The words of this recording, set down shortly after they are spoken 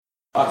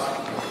Welcome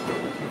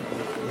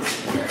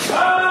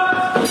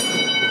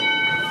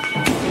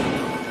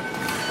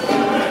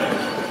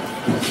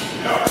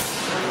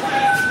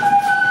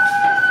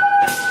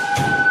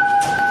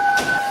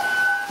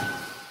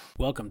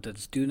to the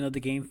Student of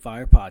the Game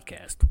Fire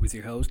podcast with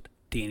your host,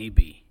 Danny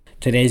B.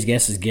 Today's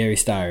guest is Gary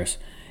Styers.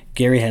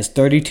 Gary has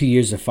 32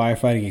 years of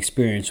firefighting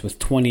experience, with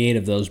 28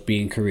 of those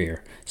being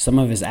career. Some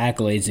of his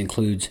accolades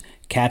includes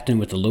captain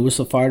with the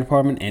Lewisville Fire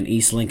Department and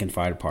East Lincoln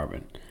Fire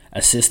Department,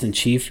 assistant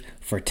chief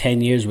for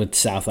 10 years with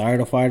South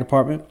Iredell Fire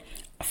Department,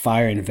 a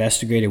fire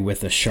investigator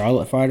with the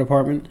Charlotte Fire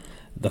Department,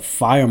 the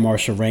fire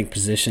marshal rank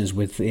positions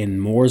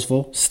within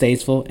Mooresville,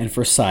 Statesville, and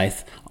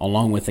Forsyth,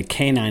 along with a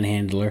canine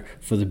handler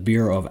for the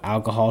Bureau of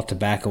Alcohol,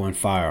 Tobacco, and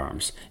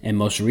Firearms, and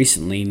most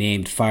recently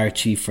named Fire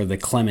Chief for the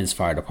Clemmons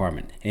Fire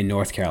Department in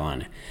North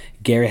Carolina.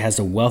 Gary has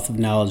a wealth of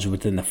knowledge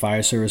within the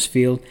fire service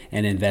field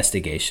and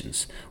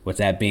investigations. With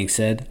that being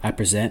said, I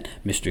present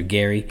Mr.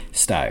 Gary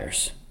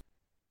Styers.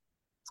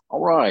 All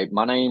right,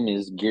 my name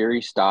is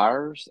Gary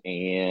Styers,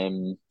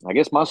 and I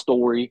guess my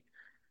story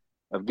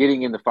of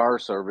getting in the fire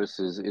service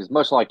is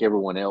much like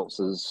everyone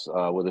else's,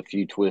 with a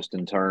few twists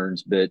and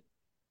turns. But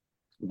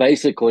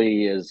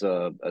basically, as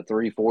a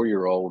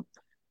 3-4-year-old,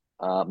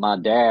 my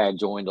dad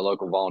joined a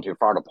local volunteer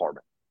fire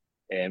department.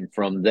 And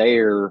from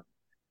there,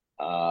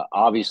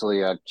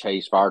 obviously, I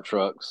chased fire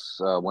trucks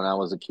when I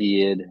was a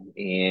kid.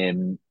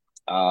 And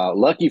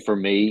lucky for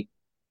me,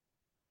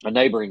 a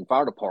neighboring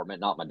fire department,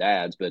 not my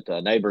dad's, but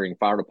a neighboring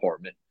fire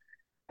department,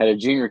 had a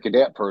junior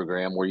cadet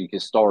program where you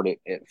could start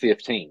at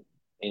 15.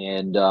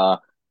 And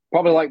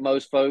probably like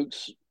most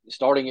folks,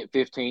 starting at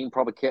 15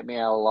 probably kept me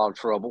out of a lot of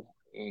trouble,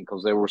 and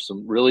because there were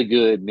some really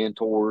good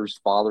mentors,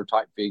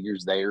 father-type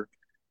figures there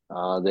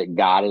that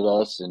guided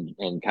us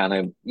and kind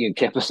of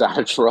kept us out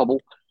of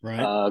trouble,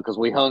 right? Because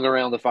we hung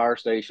around the fire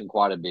station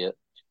quite a bit.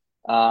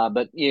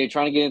 But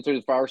trying to get in through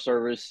the fire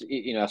service,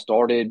 I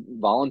started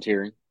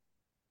volunteering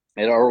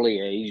at an early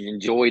age,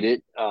 enjoyed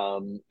it.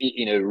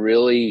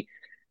 Really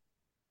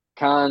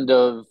kind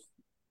of,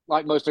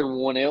 like most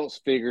everyone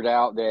else, figured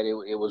out that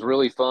it was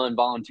really fun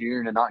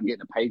volunteering and not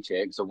getting a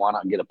paycheck. So why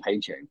not get a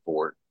paycheck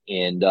for it?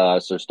 And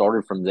so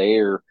started from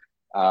there.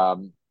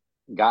 Got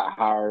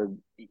hired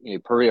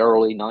pretty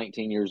early,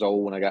 19 years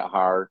old when I got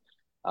hired.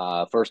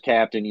 First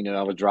captain,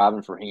 I was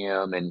driving for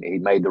him, and he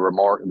made the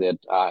remark that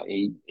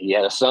he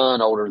had a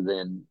son older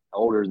than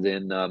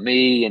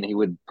me, and he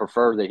would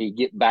prefer that he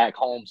get back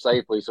home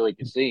safely so he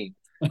could see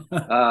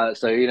him.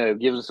 So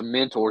gives us some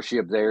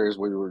mentorship there as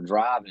we were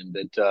driving.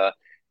 But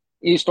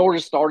you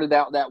started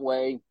out that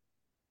way.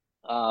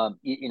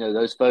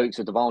 Those folks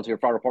at the volunteer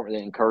fire department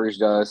that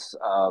encouraged us,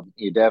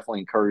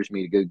 definitely encouraged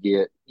me to go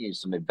get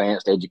some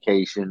advanced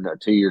education, a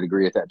 2-year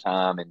degree at that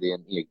time, and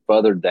then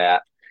furthered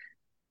that.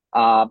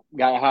 Got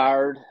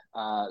hired,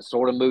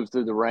 sort of moved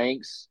through the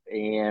ranks,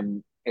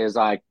 and as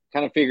I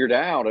kind of figured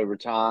out over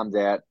time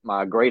that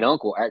my great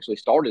uncle actually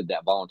started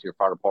that volunteer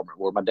fire department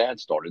where my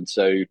dad started,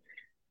 so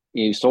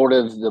sort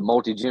of the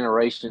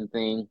multi-generation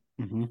thing.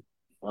 Mm-hmm.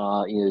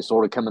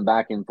 Sort of coming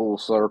back in full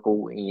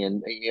circle.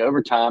 And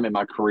over time in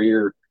my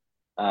career,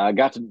 I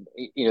got to,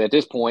 at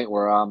this point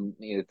where I'm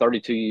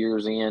 32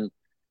 years in,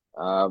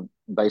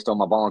 based on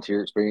my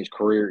volunteer experience,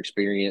 career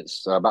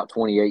experience, about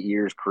 28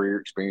 years career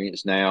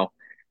experience now.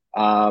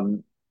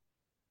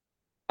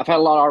 I've had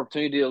a lot of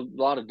opportunity, a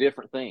lot of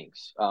different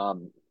things,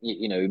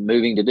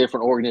 moving to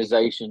different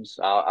organizations.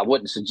 I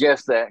wouldn't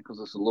suggest that because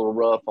it's a little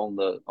rough on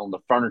the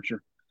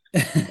furniture.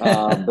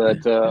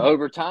 But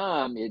over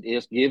time,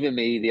 it's given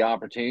me the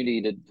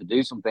opportunity to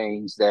do some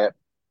things that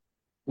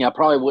I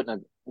probably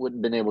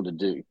wouldn't been able to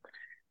do.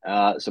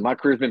 So my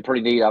career's been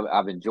pretty neat.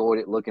 I've enjoyed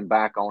it. Looking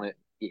back on it,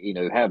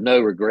 have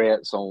no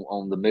regrets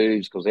on the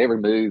moves, because every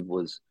move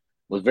was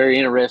very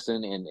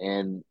interesting,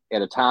 and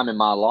at a time in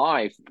my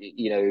life,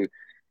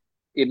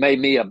 it made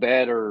me a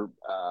better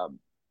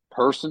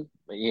person,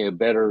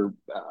 better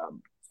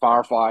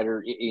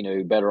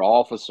firefighter, better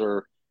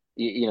officer.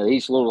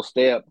 Each little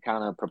step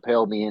kind of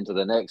propelled me into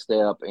the next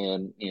step,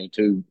 and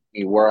into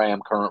where I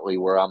am currently,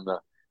 where I'm the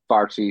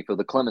fire chief of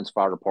the Clemmons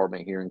Fire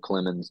Department here in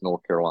Clemmons,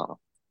 North Carolina.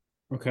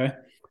 Okay.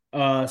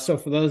 So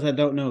for those that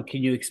don't know,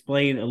 can you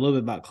explain a little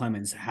bit about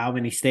Clemmons? How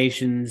many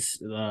stations,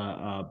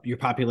 your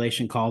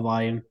population, call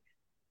volume?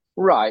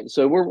 Right.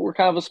 So we're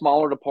kind of a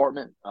smaller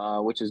department,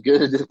 which is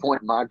good at this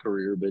point in my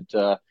career.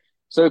 But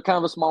so kind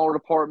of a smaller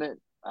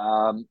department,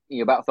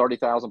 about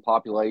 30,000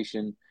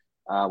 population.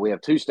 We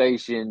have 2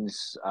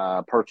 stations,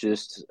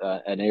 purchased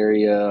an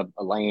area,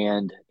 a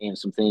land, and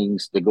some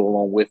things to go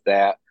along with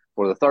that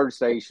for the 3rd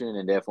station,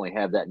 and definitely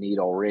have that need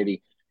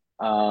already.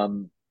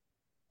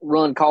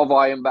 Run call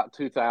volume about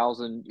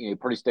 2,000,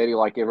 pretty steady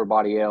like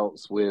everybody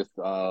else, with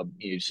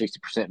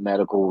 60%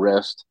 medical,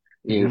 rest,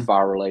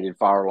 fire-related,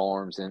 fire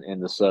alarms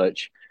and the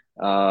such.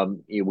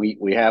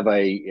 We have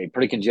a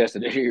pretty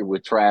congested area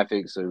with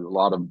traffic, so a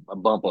lot of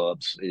bump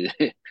ups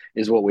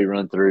is what we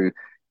run through.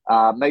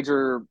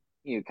 Major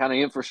kind of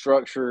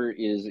infrastructure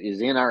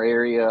is in our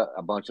area,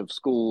 a bunch of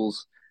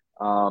schools,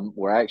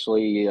 We're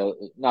actually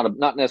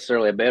not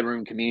necessarily a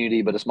bedroom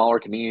community, but a smaller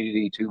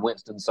community to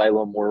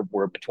Winston-Salem.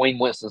 We're between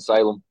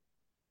Winston-Salem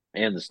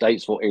and the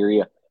Statesville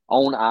area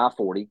on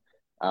I-40.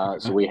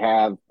 So Okay. we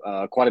have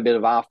quite a bit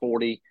of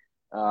I-40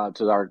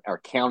 to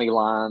our county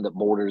line that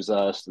borders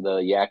us, the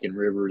Yadkin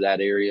River,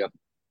 that area.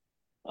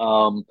 A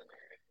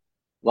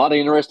lot of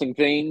interesting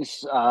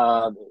things,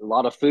 a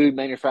lot of food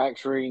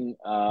manufacturing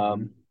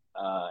Mhm.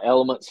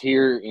 elements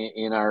here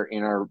in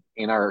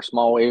our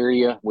small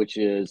area, which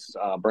is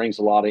brings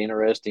a lot of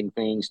interesting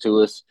things to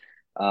us.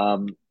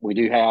 We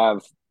do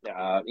have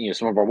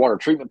some of our water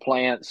treatment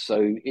plants, so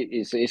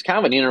it's kind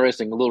of an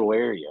interesting little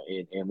area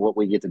in what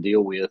we get to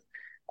deal with.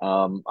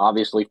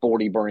 Obviously,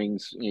 40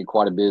 brings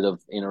quite a bit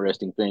of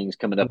interesting things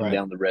coming up and Right.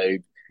 down the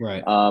road.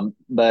 Right.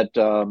 But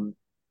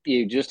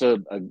just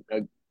a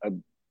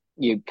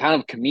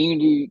kind of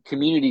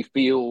community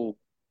feel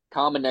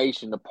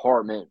combination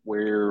apartment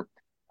where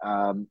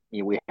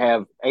we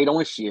have 8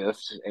 on a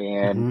shift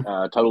and Hmm.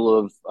 a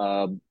total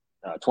of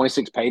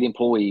 26 paid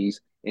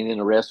employees, and then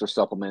the rest are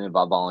supplemented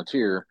by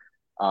volunteer.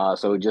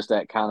 So just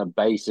that kind of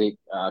basic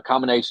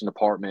combination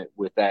apartment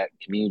with that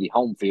community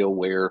home feel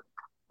where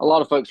a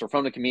lot of folks are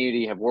from the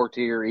community, have worked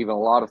here. Even a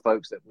lot of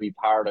folks that we've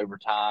hired over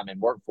time and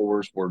worked for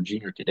us were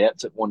junior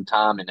cadets at one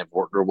time and have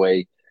worked their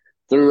way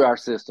through our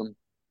system.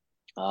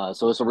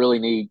 So it's a really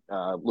neat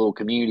little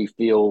community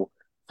feel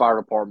fire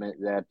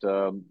department that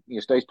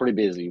stays pretty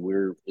busy.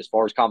 We're as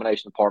far as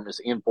combination departments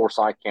in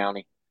Forsyth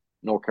County,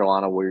 North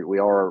Carolina. We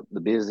are the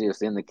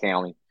busiest in the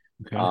county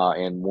Okay.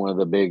 and one of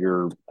the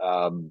bigger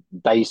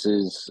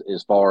bases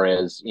as far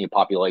as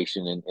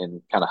population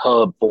and kind of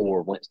hub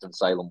for Winston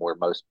Salem, where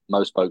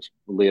most folks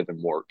live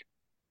and work.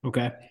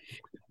 Okay.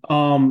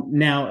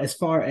 Now, as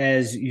far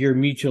as your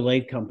mutual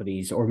aid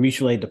companies or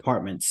mutual aid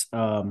departments,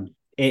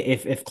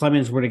 if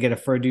Clemmons were to get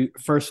a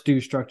first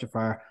due structure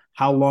fire,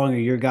 how long are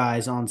your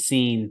guys on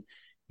scene,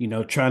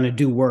 trying to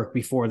do work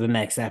before the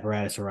next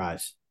apparatus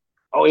arrives?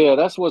 Oh yeah,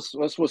 that's what's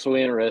so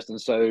interesting.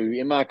 So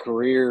in my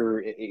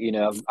career,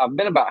 I've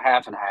been about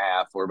half and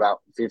half. We're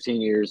about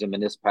 15 years in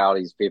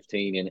municipalities,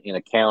 15 in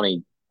a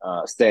county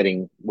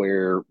setting.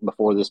 Where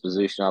before this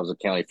position, I was a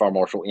county fire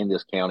marshal in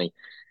this county.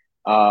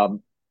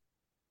 Um,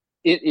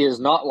 it is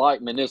not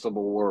like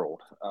municipal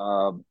world,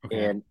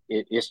 Okay. and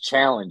it's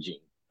challenging.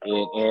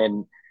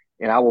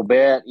 And I will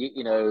bet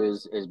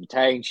as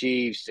battalion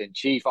chiefs and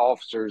chief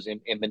officers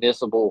in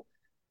municipal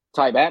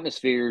type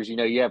atmospheres,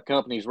 you have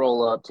companies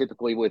roll up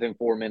typically within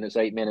 4 minutes,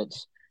 8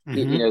 minutes.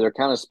 Mm-hmm. They're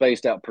kind of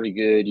spaced out pretty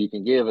good. You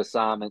can give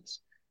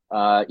assignments.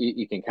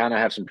 You can kind of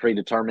have some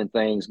predetermined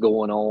things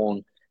going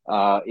on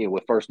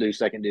with first due,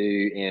 second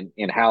due,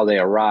 and how they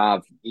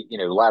arrive.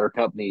 Ladder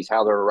companies,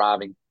 how they're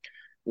arriving.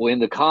 Well, in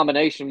the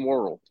combination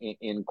world,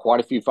 in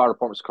quite a few fire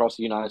departments across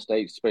the United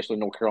States, especially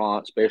North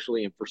Carolina,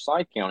 especially in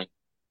Forsyth County,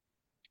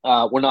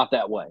 we're not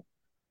that way.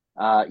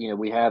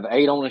 We have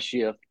 8 on a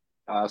shift,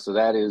 so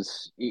that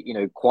is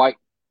quite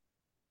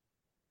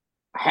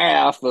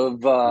half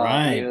of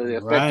Right. the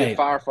effective Right.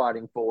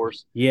 firefighting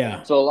force.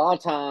 Yeah. So a lot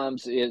of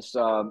times it's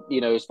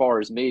as far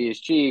as me as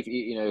chief,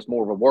 it's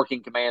more of a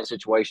working command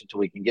situation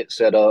till we can get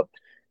set up.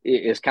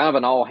 It's kind of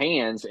an all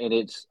hands, and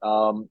it's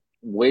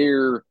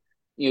where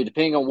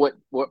depending on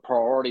what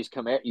priorities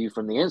come at you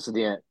from the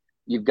incident,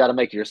 you've got to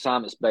make your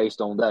assignments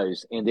based on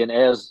those. And then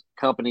as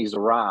companies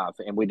arrive,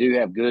 and we do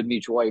have good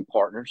mutual aid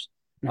partners,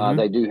 they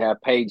Mm-hmm. do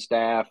have paid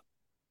staff.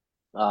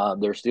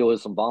 There still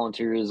is some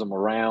volunteerism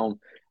around.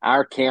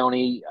 Our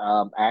county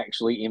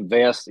actually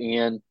invests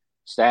in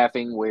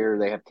staffing where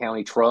they have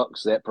county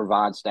trucks that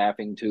provide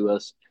staffing to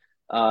us.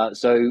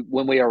 So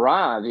when we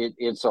arrive,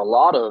 it's a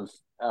lot of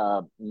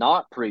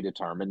not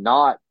predetermined,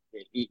 not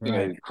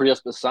Right.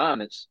 crisp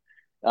assignments,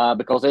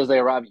 because as they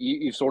arrive,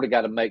 you've sort of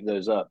got to make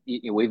those up.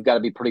 We've got to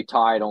be pretty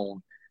tight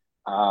on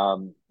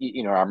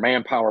our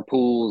manpower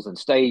pools and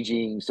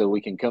staging so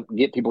we can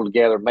get people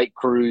together, make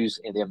crews,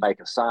 and then make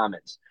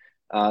assignments.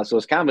 So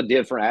it's kind of a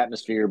different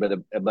atmosphere, but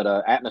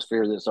a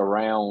atmosphere that's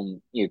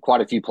around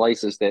quite a few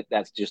places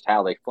that's just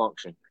how they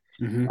function.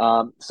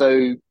 Mm-hmm.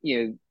 So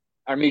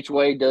our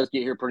mutual aid does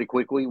get here pretty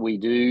quickly. We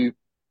do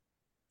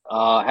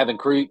have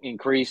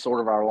increased sort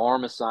of our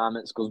alarm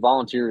assignments because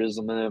volunteerism,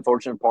 and the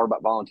unfortunate part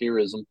about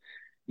volunteerism,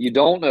 you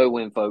don't know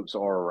when folks are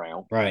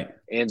around. Right.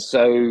 And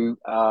so,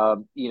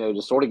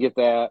 to sort of get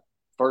that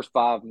first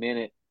 5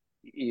 minute,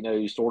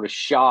 you sort of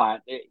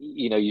shot,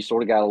 you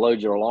sort of got to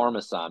load your alarm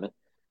assignment.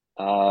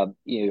 Our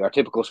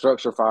typical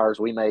structure fires,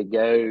 we may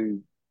go,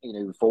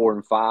 4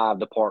 and 5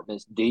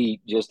 departments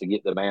deep just to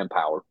get the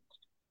manpower.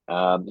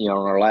 On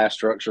our last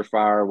structure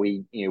fire,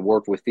 we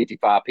worked with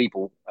 55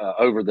 people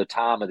over the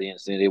time of the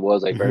incident. It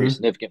was a very Mm-hmm.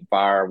 significant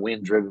fire,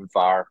 wind driven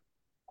fire,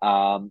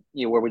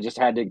 where we just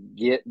had to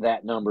get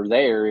that number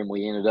there, and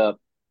we ended up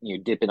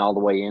dipping all the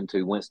way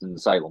into Winston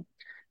Salem.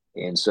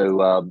 And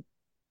so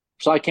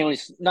Forsyth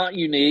County's not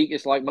unique.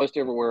 It's like most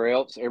everywhere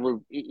else.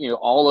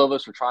 All of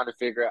us are trying to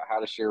figure out how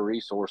to share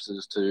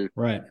resources to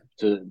Right.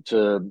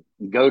 to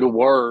go to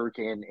work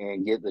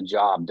and get the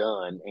job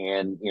done.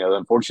 And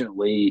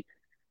unfortunately,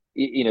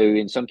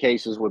 in some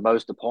cases with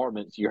most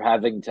departments, you're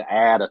having to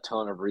add a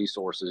ton of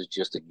resources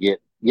just to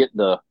get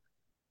the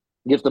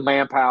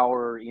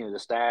manpower, the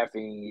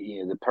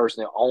staffing, the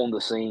person on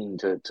the scene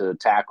to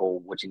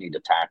tackle what you need to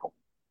tackle.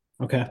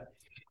 Okay.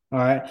 All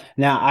right.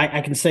 Now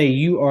I can say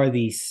you are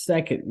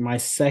my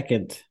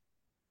second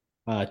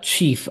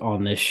chief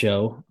on this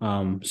show.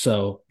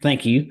 So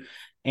thank you.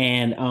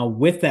 And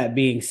with that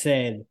being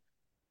said,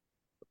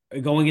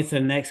 going into the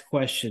next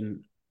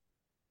question,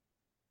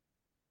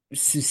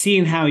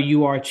 seeing how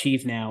you are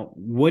chief now,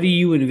 what do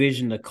you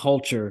envision the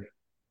culture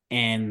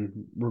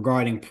and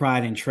regarding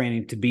pride and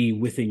training to be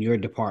within your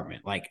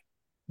department? Like,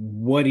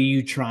 what are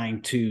you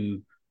trying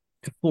to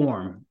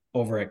form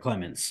over at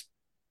Clemmons?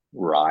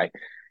 Right.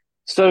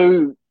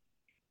 So,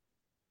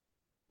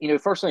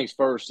 first things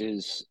first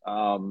is,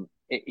 and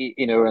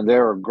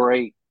there are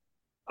great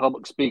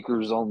public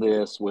speakers on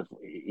this with,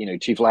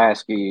 Chief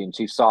Lasky and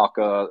Chief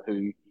Saka,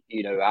 who,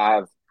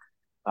 I've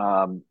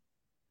um,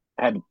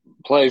 had the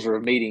pleasure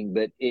of meeting,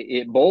 but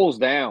it boils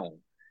down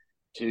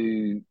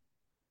to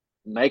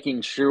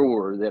making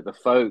sure that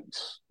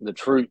the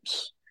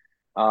troops,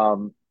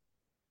 um,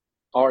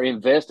 are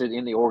invested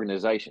in the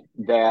organization.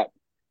 That,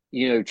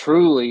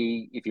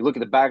 truly, if you look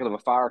at the back of a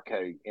fire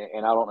coat,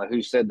 and I don't know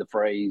who said the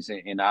phrase,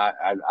 and I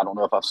don't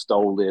know if I've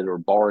stole it or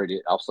borrowed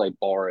it. I'll say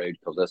borrowed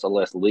because that's a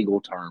less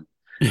legal term.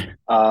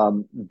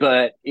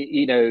 But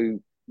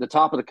the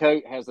top of the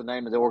coat has the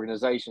name of the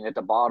organization. At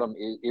the bottom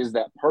is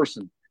that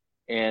person,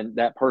 and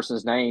that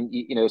person's name.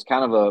 Is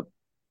kind of a.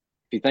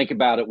 If you think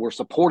about it, we're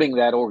supporting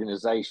that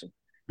organization,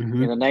 and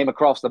Mm-hmm. the name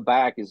across the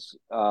back is,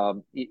 where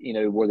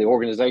the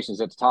organization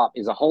is at the top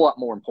is a whole lot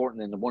more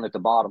important than the one at the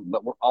bottom.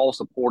 But we're all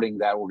supporting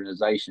that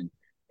organization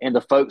and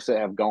the folks that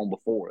have gone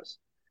before us.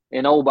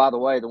 And oh, by the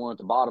way, the one at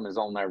the bottom is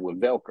on there with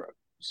Velcro,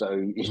 so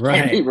it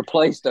can't be Right.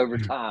 replaced over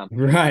time.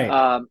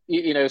 Right.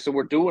 So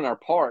we're doing our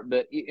part.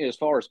 But as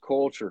far as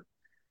culture,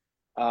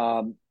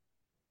 um,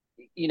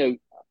 you know,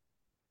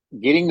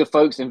 getting the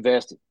folks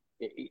invested,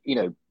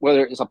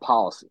 whether it's a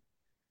policy,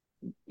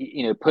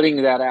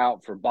 putting that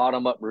out for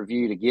bottom up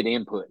review to get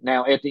input.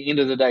 Now, at the end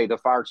of the day, the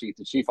fire chief,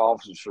 the chief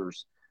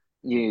officers,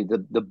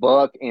 the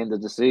buck and the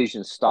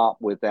decisions stop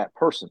with that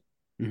person.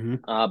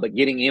 Mm-hmm. But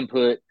getting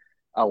input,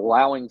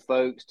 allowing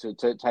folks to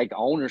take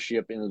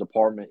ownership in the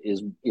department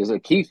is a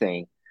key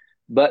thing.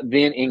 But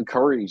then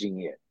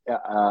encouraging it.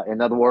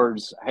 In other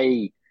words,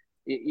 hey,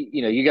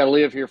 you got to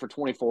live here for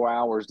 24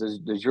 hours.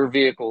 Does your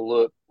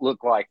vehicle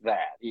look like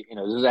that?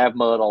 Does it have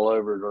mud all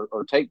over it,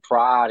 or take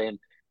pride in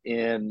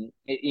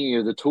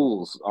the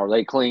tools? Are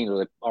they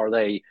clean? Are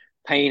they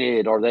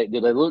painted?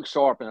 Do they look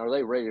sharp, and are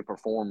they ready to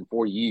perform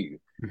for you?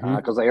 Mm-hmm.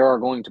 Because they are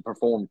going to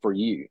perform for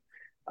you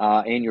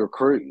and your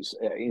crews.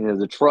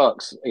 The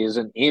trucks is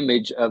an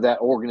image of that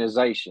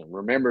organization.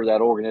 Remember,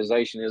 that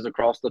organization is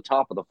across the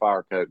top of the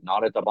fire code,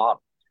 not at the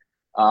bottom.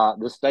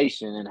 The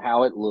station and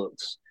how it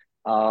looks.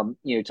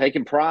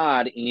 Taking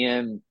pride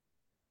in,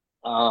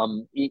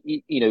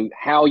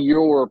 how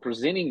you're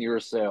presenting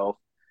yourself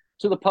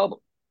to the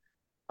public.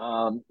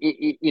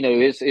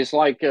 It's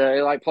like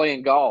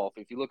playing golf.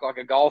 If you look like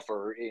a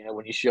golfer,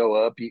 when you show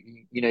up,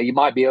 you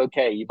might be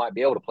okay. You might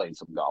be able to play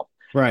some golf.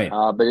 Right.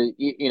 But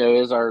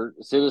as our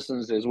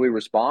citizens, as we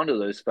respond to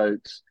those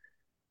folks,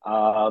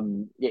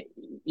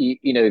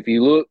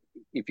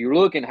 if you're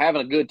looking,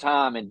 having a good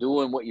time and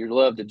doing what you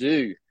love to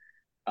do,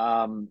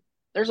 um,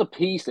 there's a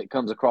piece that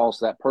comes across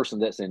that person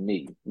that's in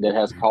need that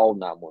has Mm-hmm. called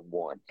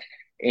 911.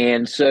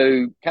 And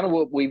so, kind of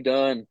what we've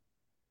done,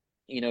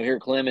 here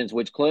at Clemmons,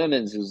 which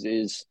Clemmons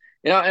is,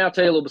 and I'll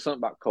tell you a little bit something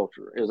about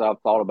culture as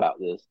I've thought about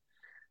this.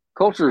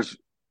 Culture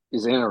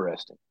is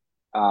interesting.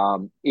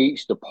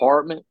 Each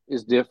department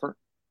is different.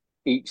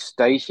 Each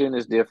station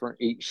is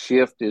different. Each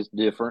shift is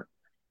different.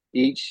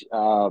 Each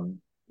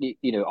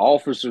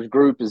officers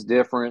group is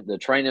different. The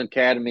training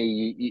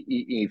academy,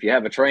 if you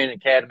have a training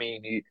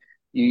academy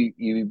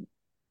and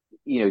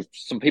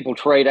some people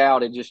trade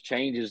out, it just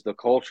changes the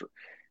culture.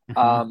 Mm-hmm.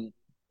 Um,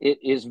 it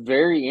is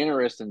very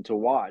interesting to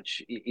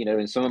watch.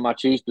 In some of my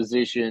chief's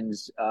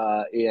positions,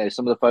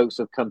 some of the folks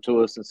have come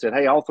to us and said,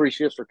 "Hey, all three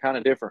shifts are kind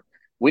of different.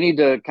 We need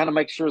to kind of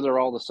make sure they're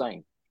all the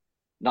same."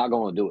 Not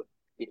going to do it.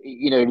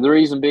 The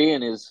reason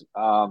being is,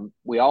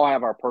 we all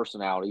have our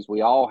personalities. We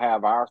all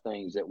have our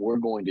things that we're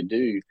going to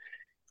do,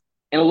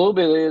 and a little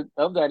bit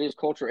of that is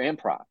culture and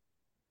pride.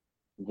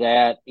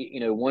 That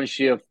one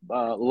shift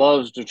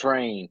loves to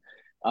train.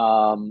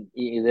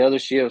 The other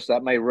shifts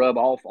that may rub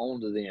off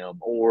onto them,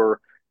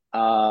 or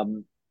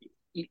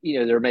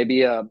there may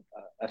be a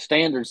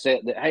standard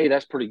set that, hey,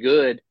 that's pretty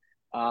good.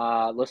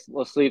 Let's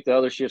see if the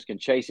other shifts can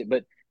chase it.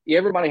 But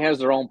everybody has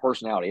their own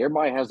personality.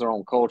 Everybody has their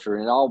own culture,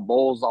 and it all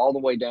boils all the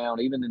way down,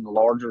 even in the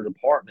larger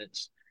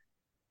departments,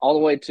 all the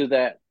way to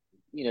that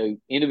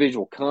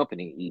individual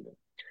company even.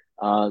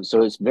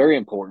 So it's very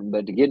important.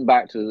 But to getting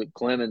back to the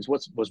Clemmons,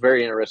 what's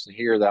very interesting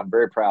here that I'm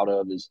very proud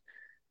of is,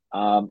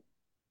 um,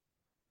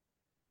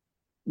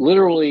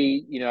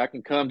 literally, I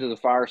can come to the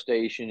fire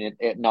station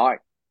at night,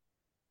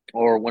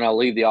 or when I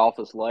leave the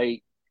office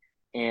late,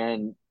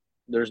 and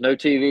there's no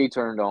TV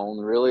turned on.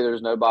 Really,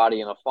 there's nobody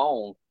in a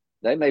phone.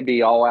 They may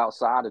be all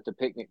outside at the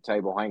picnic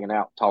table hanging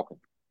out talking.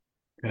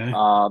 Okay.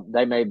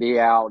 They may be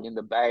out in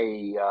the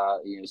bay,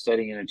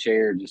 sitting in a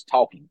chair just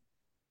talking.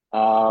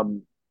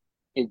 Um,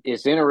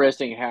 it's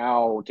interesting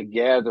how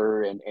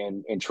together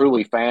and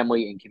truly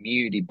family and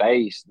community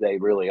based they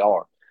really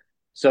are.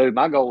 So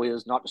my goal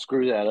is not to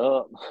screw that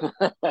up,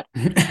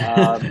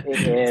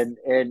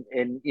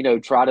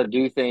 and try to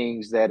do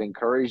things that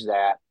encourage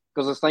that,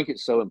 because I think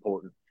it's so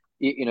important.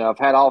 I've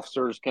had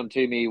officers come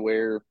to me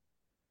where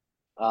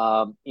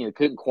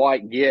couldn't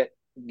quite get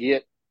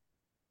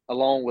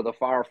along with a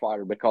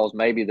firefighter because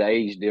maybe the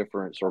age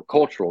difference or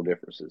cultural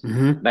differences.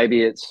 Hmm.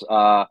 Maybe it's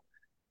the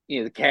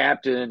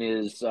captain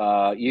is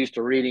used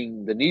to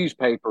reading the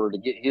newspaper to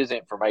get his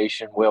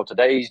information. Well,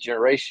 today's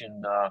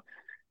generation,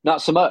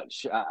 not so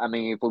much. I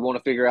mean, if we want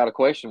to figure out a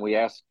question, we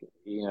ask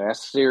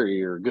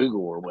Siri or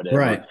Google or whatever.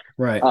 Right,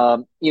 right.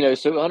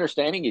 So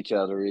understanding each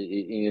other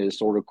is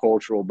sort of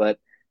cultural, but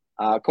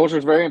culture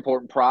is very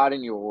important. Pride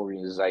in your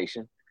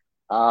organization.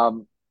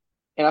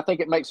 And I think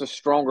it makes a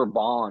stronger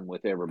bond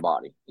with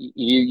everybody.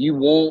 You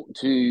want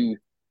to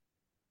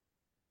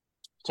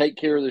take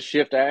care of the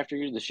shift after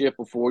you, the shift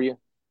before you,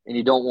 and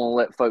you don't want to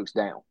let folks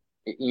down.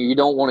 You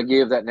don't want to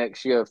give that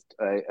next shift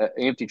a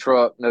empty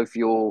truck, no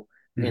fuel,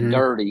 and Hmm.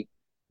 dirty,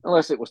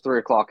 unless it was 3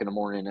 o'clock in the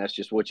morning. And that's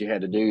just what you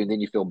had to do, and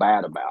then you feel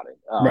bad about it.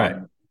 Right.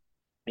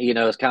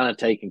 It's kind of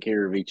taking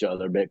care of each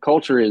other. But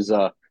culture is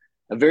a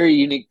very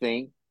unique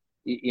thing.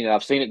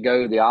 I've seen it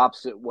go the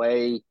opposite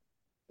way,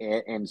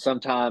 and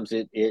sometimes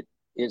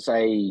it's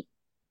a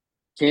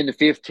 10 to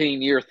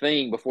 15 year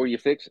thing before you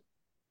fix it.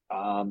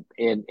 And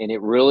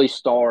it really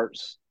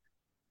starts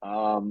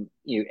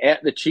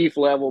at the chief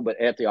level, but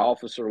at the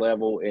officer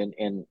level.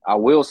 And I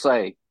will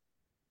say,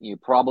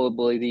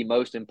 probably the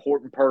most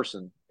important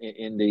person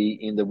in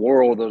the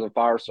world of the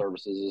fire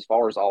services, as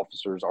far as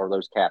officers, are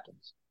those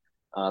captains.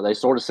 They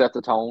sort of set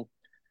the tone,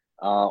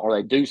 or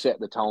they do set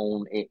the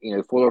tone,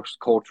 for those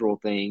cultural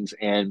things,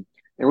 and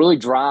really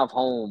drive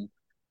home,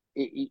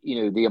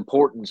 the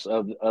importance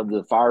of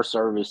the fire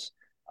service,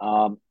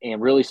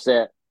 and really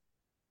set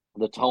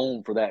the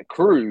tone for that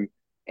crew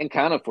and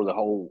kind of for the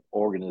whole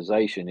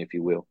organization, if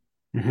you will.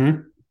 Hmm.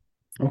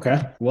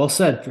 Okay. Well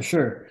said, for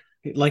sure.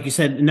 Like you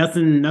said,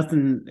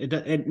 nothing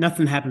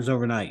happens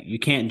overnight. You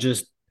can't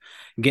just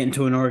get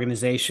into an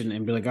organization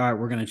and be like, all right,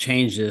 we're going to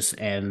change this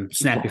and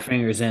snap your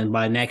fingers. And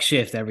by next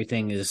shift,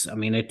 everything is, I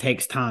mean, it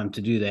takes time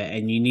to do that.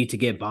 And you need to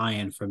get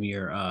buy-in from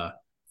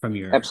from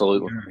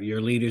Absolutely.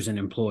 your leaders and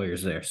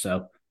employers there.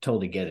 So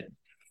totally get it.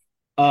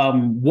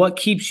 What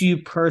keeps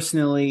you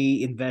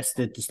personally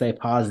invested to stay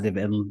positive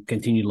and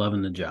continue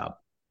loving the job?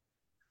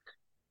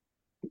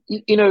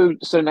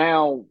 So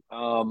now,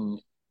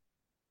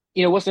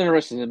 what's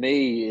interesting to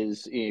me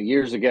is,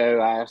 years ago,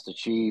 I asked a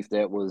chief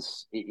that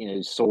was,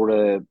 sort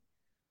of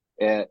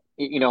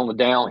on the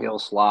downhill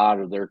slide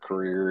of their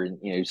career,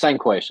 and, same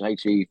question. Hey,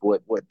 chief,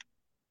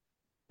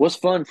 what's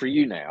fun for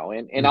you now?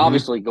 And Hmm.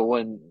 obviously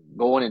going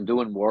and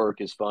doing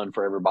work is fun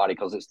for everybody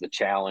because it's the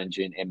challenge,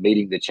 and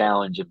meeting the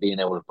challenge and being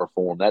able to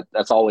perform.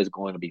 That's always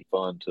going to be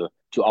fun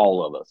to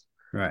all of us.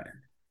 Right.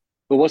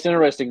 But what's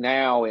interesting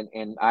now,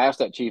 and I asked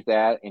that chief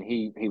that, and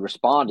he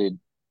responded,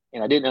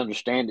 and I didn't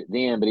understand it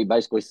then, but he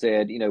basically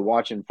said,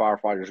 watching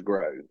firefighters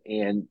grow.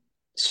 And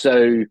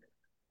so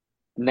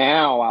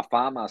now I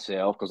find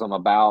myself, because I'm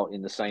about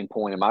in the same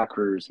point in my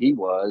career as he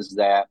was,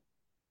 that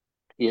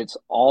it's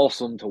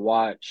awesome to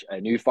watch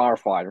a new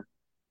firefighter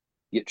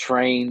get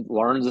trained,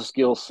 learn the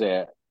skill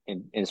set,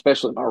 and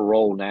especially my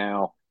role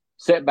now,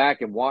 sit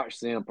back and watch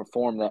them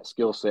perform that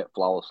skill set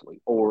flawlessly,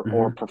 or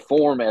Hmm.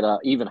 perform at an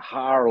even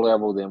higher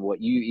level than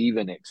what you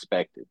even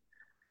expected.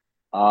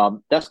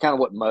 That's kind of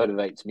what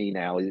motivates me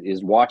now,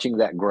 is watching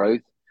that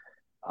growth.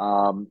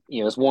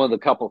 It's one of the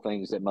couple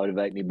things that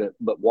motivate me,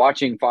 but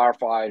watching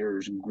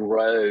firefighters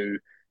grow,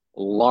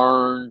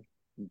 learn,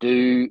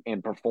 do,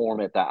 and perform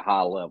at that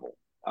high level.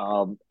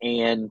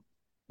 And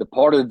the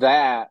part of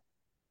that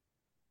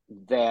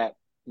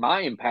my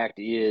impact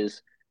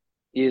is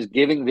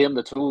giving them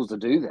the tools to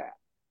do that.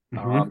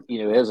 Hmm.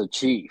 As a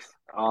chief,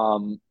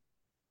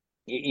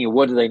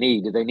 what do they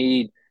need? Do they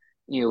need,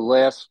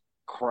 less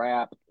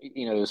crap,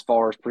 as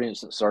far as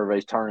pre-incident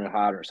surveys, turning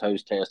hydrants,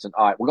 hose testing?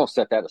 All right, we're going to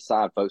set that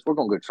aside, folks. We're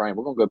going to go train.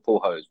 We're going to go pull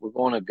hose. We're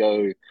going to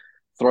go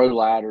throw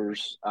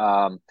ladders.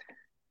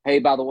 Hey,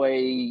 by the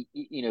way,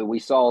 we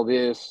saw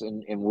this,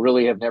 and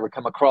really have never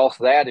come across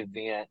that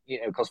event,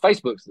 because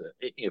Facebook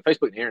and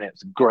the internet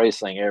is the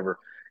greatest thing ever.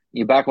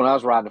 Back when I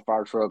was riding a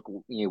fire truck,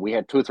 we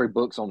had 2 or 3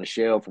 books on the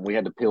shelf, and we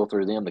had to peel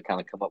through them to kind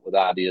of come up with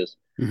ideas.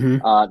 Hmm.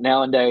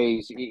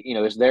 Nowadays,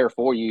 it's there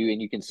for you, and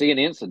you can see an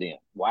incident.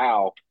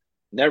 Wow,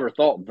 never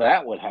thought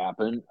that would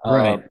happen.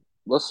 Right.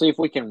 Let's see if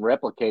we can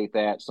replicate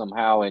that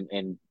somehow,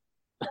 and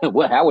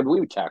how would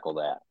we tackle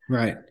that?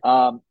 Right.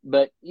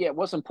 But yeah,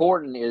 what's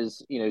important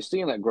is,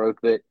 seeing that growth.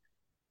 But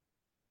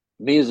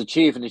me as a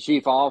chief and the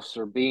chief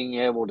officer being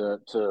able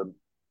to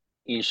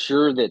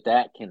ensure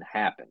that can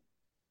happen.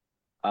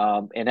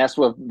 And that's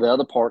what the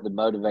other part that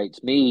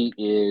motivates me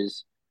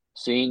is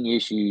seeing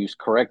issues,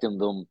 correcting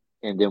them,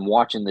 and then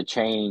watching the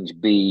change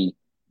be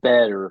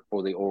better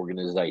for the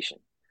organization.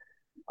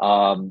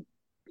 Um,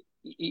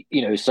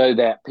 so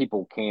that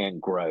people can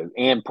grow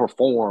and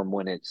perform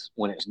when it's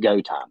go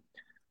time.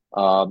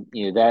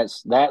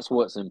 That's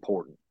what's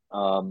important.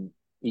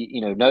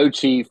 No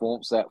chief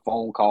wants that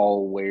phone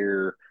call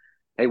where,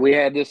 hey, we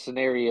had this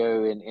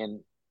scenario and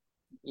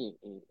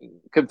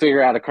couldn't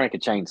figure out how to crank a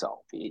chainsaw.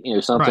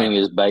 Something Right.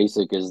 as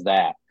basic as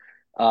that.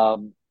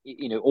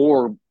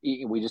 Or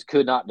we just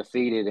could not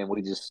defeat it and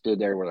we just stood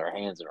there with our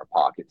hands in our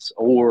pockets.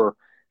 Or,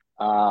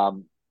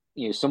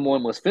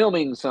 someone was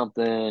filming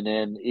something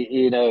and,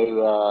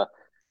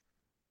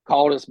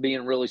 called us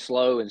being really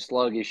slow and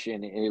sluggish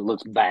and it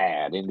looks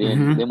bad. And then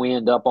Mm-hmm. we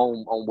end up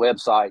on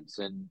websites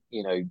and,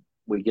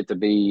 we get to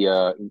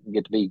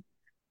be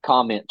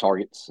comment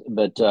targets,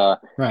 but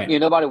Right.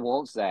 nobody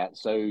wants that.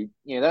 So,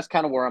 that's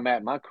kind of where I'm at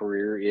in my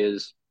career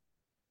is,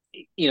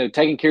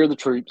 taking care of the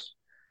troops.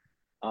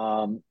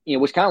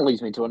 Which kind of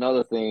leads me to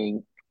another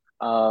thing,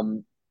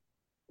 from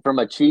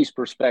a chief's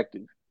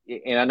perspective.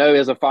 And I know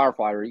as a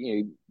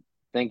firefighter,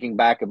 thinking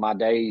back of my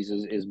days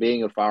as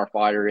being a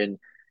firefighter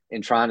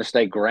and trying to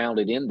stay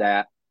grounded in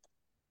that,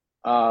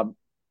 um,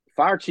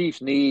 fire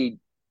chiefs need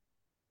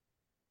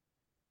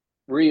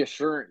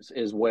reassurance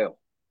as well.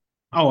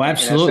 Oh, And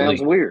that sounds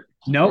absolutely. weird.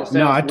 That Nope. No, sounds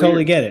I totally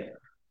weird. get it.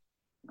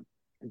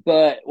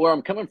 But where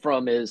I'm coming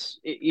from is,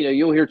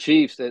 you'll hear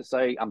chiefs that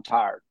say, I'm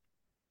tired.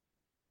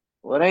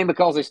 Well, it ain't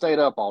because they stayed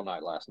up all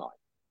night last night,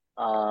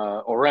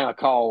 or ran a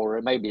call, or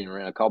it may be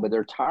ran a call, but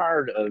they're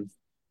tired of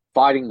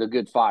fighting the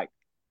good fight.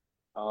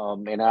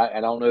 And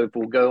I don't know if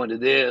we'll go into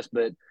this,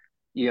 but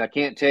I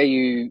can't tell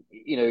you,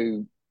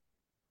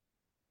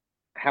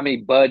 how many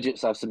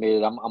budgets I've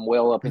submitted. I'm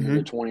well up into the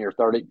Mm-hmm. 20 or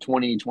 30,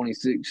 20,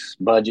 26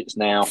 budgets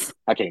now.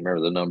 I can't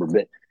remember the number,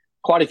 but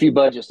quite a few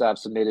budgets I've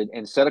submitted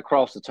and set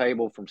across the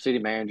table from city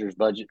managers,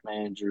 budget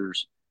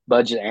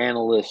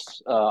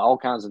analysts, all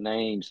kinds of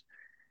names.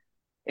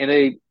 And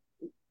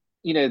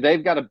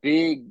they've got a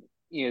big,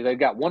 they've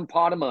got one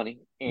pot of money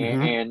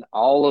Mm-hmm. and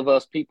all of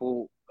us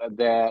people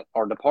that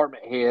are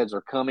department heads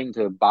are coming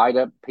to bite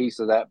up a piece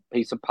of that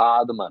piece of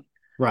pie of the money.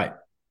 Right.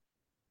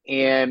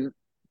 And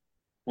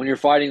when you're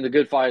fighting the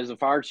good fight as a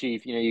fire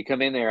chief, you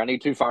come in there, I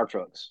need 2 fire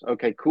trucks.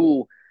 Okay,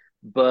 cool.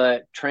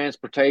 But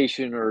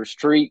transportation or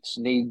streets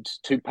needs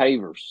 2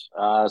 pavers.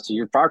 So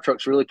your fire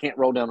trucks really can't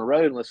roll down the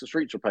road unless the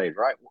streets are paved,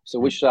 right? So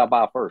which should I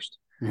buy first?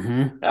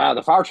 Mm-hmm.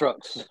 The fire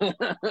trucks.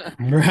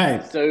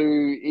 Right.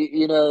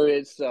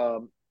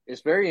 So,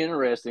 it's very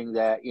interesting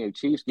that,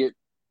 chiefs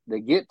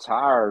get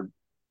tired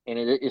and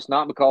it's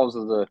not because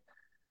of the,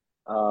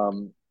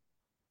 um,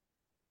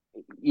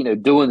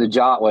 doing the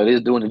job. Well, it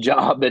is doing the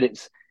job, but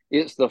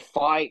it's the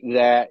fight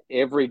that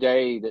every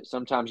day that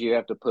sometimes you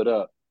have to put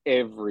up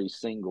every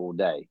single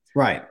day,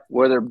 Right.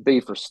 whether it be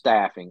for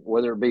staffing,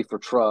 whether it be for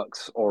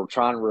trucks or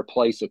trying to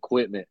replace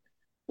equipment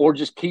or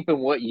just keeping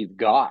what you've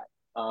got.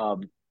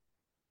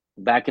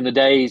 Back in the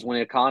days when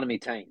the economy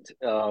tanked,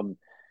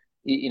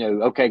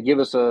 okay, give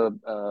us a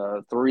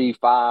 3,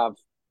 5,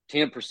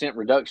 10%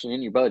 reduction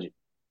in your budget.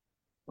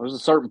 There's a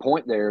certain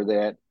point there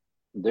that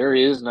there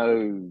is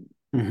no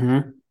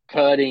Mm-hmm.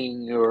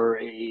 cutting or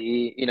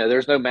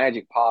there's no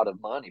magic pot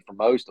of money for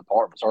most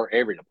departments or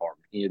every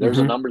department. There's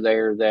a Mm-hmm. number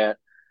there that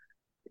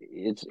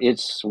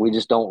it's we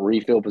just don't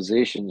refill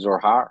positions or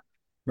hire,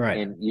 Right.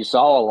 and you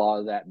saw a lot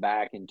of that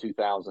back in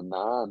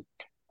 2009.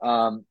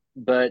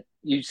 But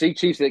you see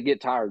chiefs that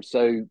get tired.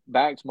 So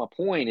back to my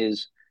point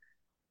is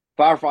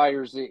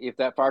firefighters, if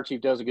that fire chief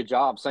does a good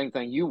job, same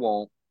thing you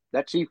want,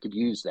 that chief could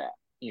use that.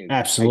 Hey chief,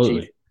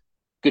 Absolutely.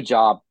 good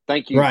job,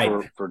 thank you Right.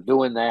 for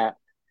doing that.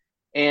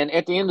 And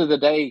at the end of the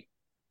day,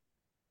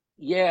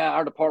 yeah,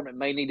 our department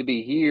may need to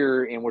be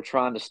here and we're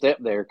trying to step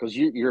there because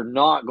you're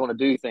not going to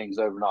do things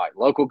overnight.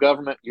 Local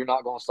government, you're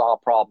not going to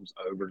solve problems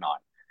overnight.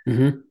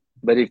 Mm-hmm.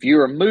 But if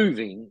you are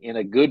moving in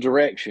a good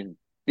direction,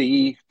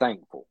 be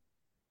thankful.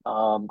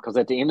 Because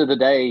at the end of the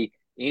day,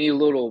 any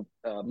little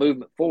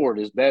movement forward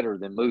is better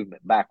than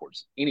movement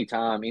backwards.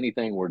 Anytime,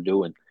 anything we're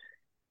doing.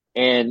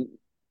 And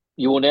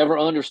you will never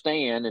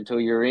understand until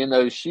you're in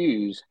those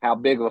shoes how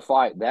big of a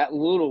fight that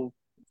little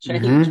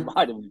change Mm-hmm.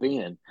 might have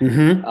been,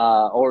 Mm-hmm.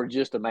 or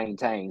just to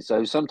maintain.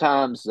 So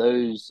sometimes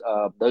those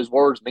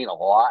words mean a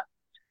lot.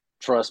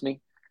 Trust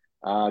me,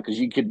 because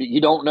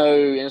you don't know.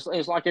 And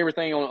it's like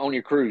everything on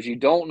your cruise. You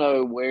don't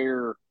know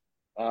where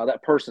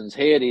that person's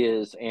head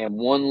is, and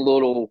one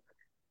little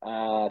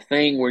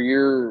thing where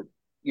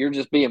you're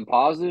just being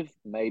positive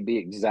may be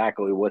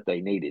exactly what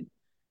they needed.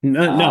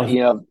 No, Uh, no,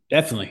 you know,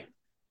 definitely.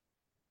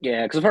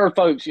 yeah, because I've heard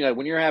folks,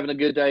 when you're having a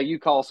good day, you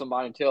call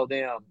somebody and tell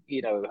them,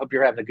 hope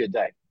you're having a good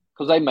day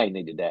because they may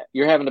needed that.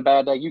 You're having a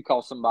bad day, you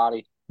call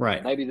somebody.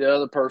 Right. Maybe the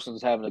other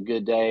person's having a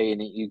good day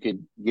and you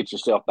could get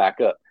yourself back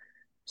up.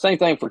 Same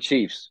thing for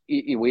Chiefs.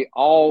 We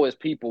all, as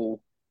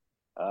people,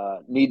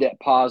 need that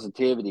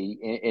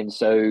positivity. And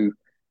so,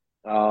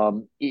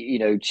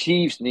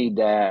 Chiefs need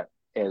that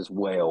as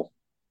well.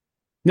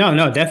 No,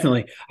 no,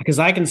 definitely. Because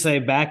I can say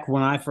back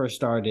when I first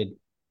started,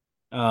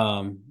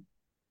 um,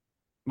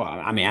 Well,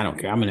 I mean, I don't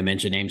care. I'm going to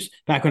mention names.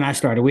 Back when I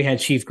started, we had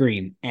Chief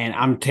Green, and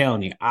I'm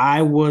telling you,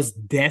 I was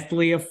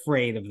deathly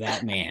afraid of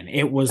that man.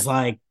 It was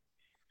like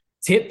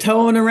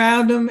tiptoeing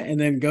around him and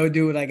then go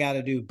do what I got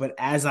to do. But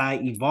as I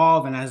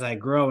evolve and as I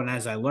grow and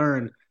as I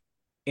learn,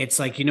 it's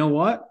like, you know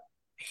what?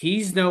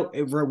 He's no,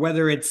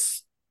 whether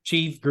it's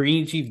Chief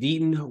Green, Chief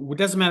Deaton, it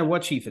doesn't matter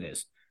what chief it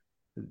is.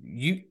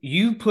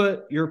 You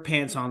put your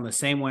pants on the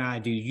same way I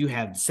do. You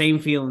have the same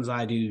feelings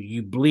I do.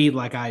 You bleed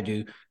like I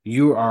do.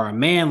 You are a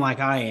man like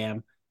I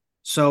am.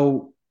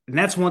 So, and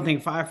that's one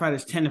thing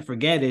firefighters tend to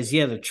forget is,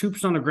 yeah, the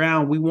troops on the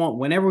ground, we want,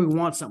 whenever we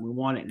want something, we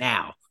want it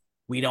now.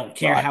 We don't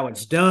care Right. how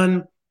it's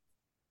done.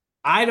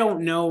 I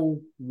don't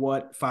know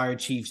what fire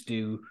chiefs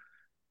do.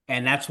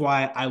 And that's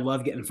why I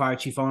love getting fire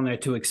chief on there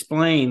to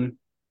explain.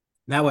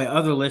 That way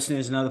other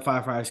listeners and other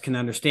firefighters can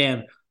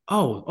understand,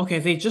 oh, okay,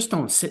 they just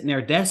don't sit in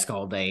their desk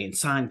all day and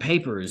sign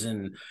papers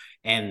and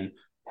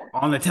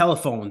on the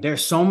telephone.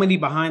 There's so many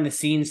behind the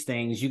scenes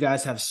things. You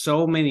guys have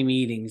so many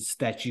meetings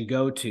that you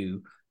go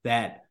to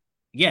that,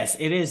 yes,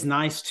 it is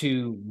nice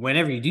to,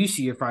 whenever you do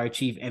see your fire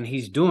chief and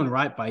he's doing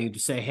right by you, to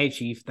say, hey,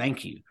 chief,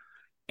 thank you.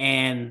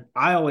 And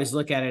I always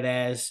look at it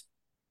as,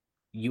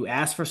 you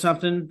ask for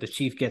something, the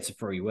chief gets it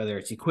for you, whether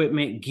it's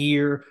equipment,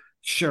 gear,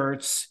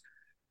 shirts,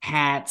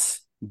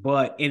 hats.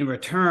 But in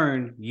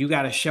return, you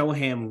got to show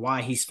him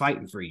why he's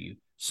fighting for you.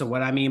 So,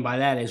 what I mean by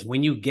that is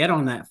when you get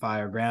on that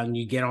fire ground,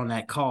 you get on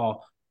that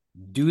call,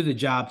 do the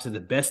job to the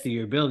best of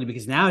your ability.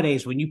 Because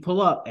nowadays, when you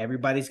pull up,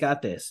 everybody's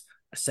got this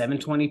a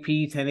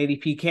 720p,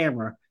 1080p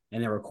camera,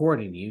 and they're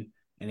recording you.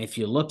 And if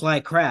you look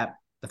like crap,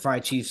 the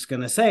fire chief's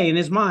going to say in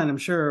his mind, I'm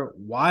sure,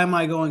 why am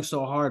I going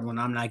so hard when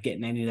I'm not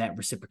getting any of that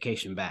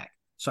reciprocation back?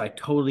 So I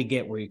totally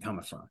get where you're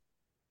coming from.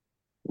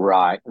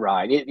 Right,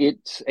 right.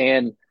 It's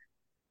and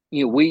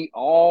we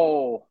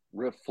all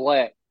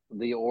reflect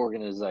the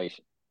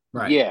organization.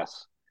 Right.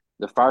 Yes,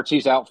 the fire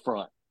chief's out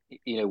front.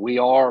 We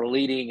are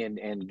leading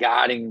and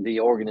guiding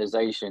the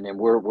organization, and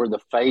we're the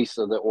face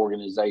of the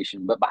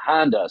organization. But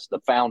behind us, the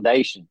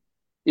foundation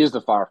is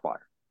the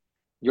firefighter.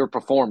 Your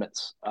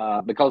performance,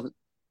 because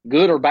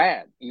good or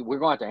bad, we're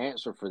going to have to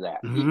answer for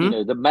that.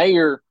 Mm-hmm.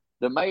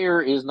 The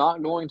mayor is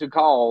not going to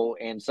call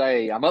and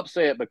say, I'm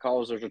upset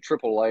because there's a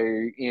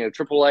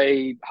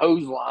AAA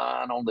hose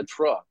line on the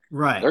truck.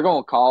 Right. They're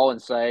going to call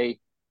and say,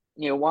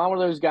 why were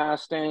those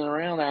guys standing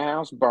around the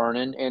house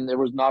burning and there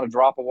was not a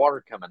drop of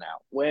water coming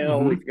out?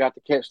 Well, we Mm-hmm. forgot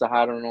to catch the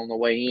hydrant on the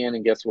way in,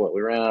 and guess what?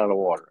 We ran out of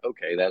water.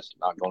 Okay, that's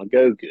not going to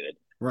go good.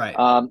 Right.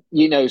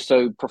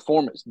 So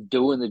performance,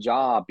 doing the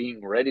job,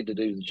 being ready to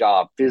do the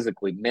job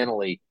physically,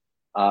 mentally,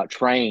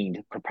 trained,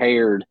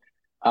 prepared.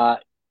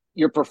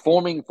 You're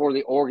performing for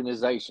the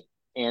organization.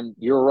 And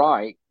you're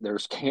right,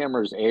 there's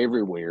cameras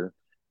everywhere.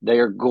 They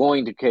are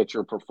going to catch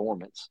your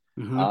performance.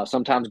 Mm-hmm.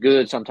 Sometimes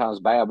good, sometimes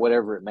bad,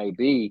 whatever it may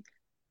be.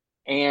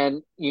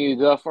 And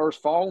the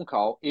first phone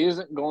call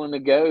isn't going to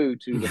go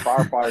to the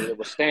firefighter that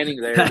was standing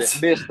there that that's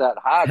missed that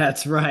hydrant.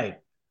 that's right.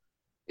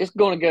 It's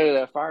going to go to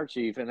that fire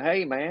chief and,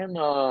 hey, man,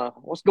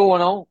 what's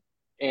going on?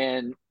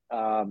 And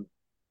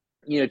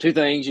two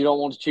things: you don't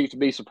want the chief to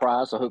be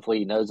surprised, so hopefully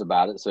he knows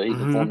about it, so he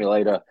can Mm-hmm.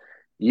 formulate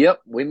yep,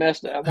 we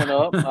messed that one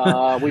up.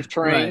 We've Right.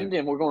 trained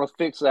and we're going to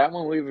fix that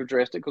one. We've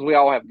addressed it, because we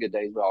all have good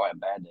days, we all have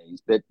bad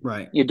days, but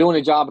Right. you're doing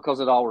a job because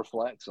it all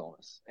reflects on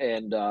us.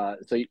 And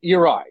so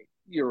you're right.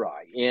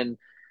 And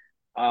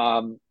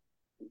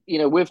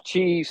with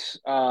chiefs,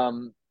 I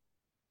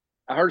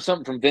heard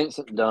something from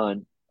Vincent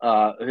Dunn,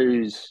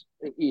 who's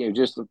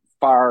just a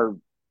fire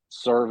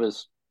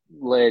service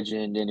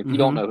legend. And if you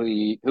don't Mm-hmm.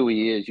 know who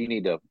he is, you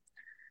need to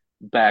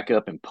back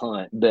up and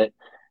punt. But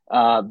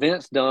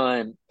Vince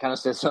Dunn kind of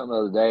said something the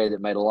other day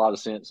that made a lot of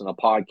sense in a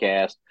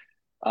podcast.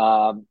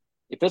 Um,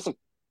 if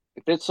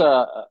it's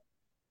a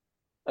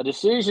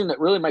decision that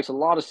really makes a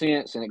lot of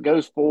sense and it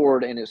goes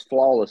forward and it's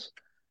flawless,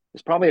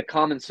 it's probably a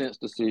common sense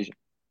decision.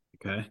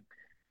 Okay.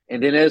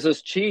 And then as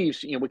us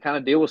Chiefs, we kind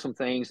of deal with some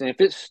things. And if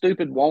it's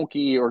stupid,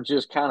 wonky, or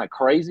just kind of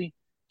crazy,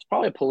 it's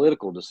probably a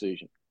political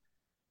decision.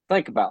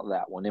 Think about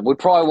that one. And we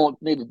probably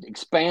won't need to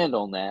expand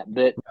on that.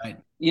 But, Right.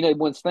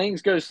 when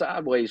things go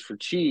sideways for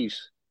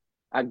Chiefs,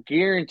 I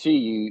guarantee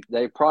you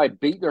they probably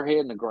beat their head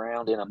in the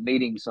ground in a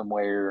meeting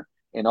somewhere.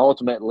 And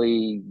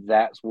ultimately,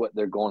 that's what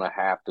they're going to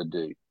have to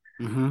do.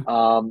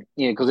 Mm-hmm.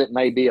 Because it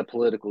may be a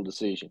political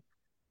decision.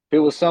 If it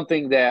was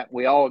something that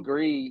we all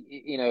agree,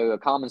 a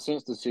common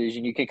sense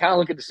decision, you can kind of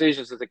look at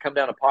decisions as they come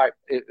down a pipe,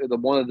 the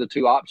one of the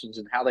two options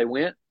and how they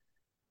went.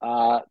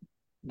 Uh,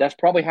 that's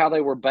probably how they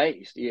were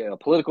based. Yeah, a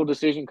political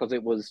decision because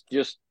it was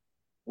just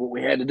what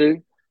we had to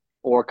do,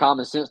 or a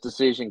common sense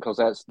decision because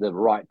that's the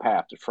right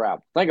path to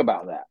travel. Think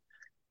about that.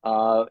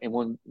 And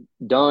when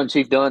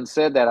Chief Dunn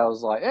said that, I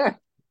was like,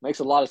 makes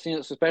a lot of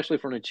sense, especially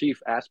from the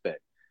chief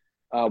aspect,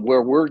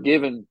 where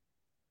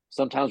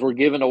sometimes we're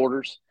given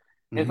orders.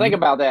 And think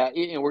Mm-hmm. about that.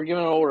 We're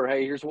given an order.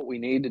 Hey, here's what we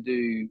need to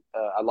do.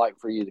 I'd like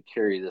for you to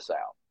carry this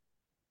out.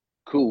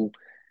 Cool.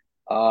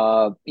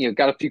 Got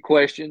a few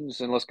questions,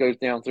 and let's go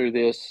down through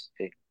this.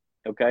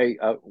 Okay.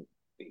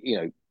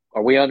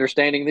 Are we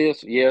understanding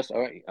this? Yes. All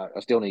right. I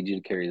still need you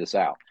to carry this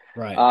out.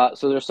 Right.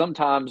 So there's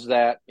sometimes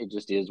that it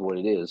just is what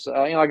it is.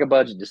 Like a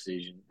budget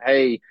decision.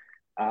 Hey,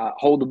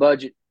 hold the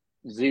budget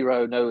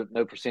zero, no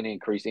percent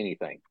increase,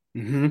 anything.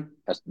 Mm-hmm.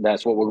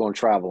 That's what we're going to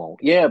travel on.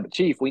 Yeah, but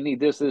Chief, we need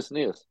this, this, and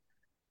this.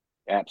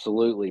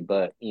 Absolutely,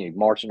 but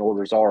marching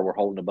orders are we're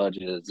holding the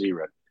budget at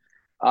zero.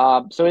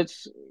 So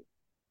it's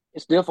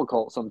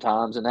difficult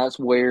sometimes, and that's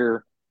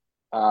where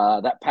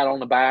that pat on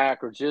the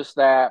back or just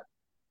that.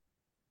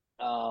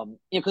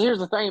 Because here's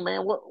the thing,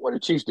 man. What do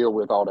Chiefs deal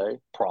with all day?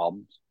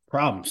 Problems.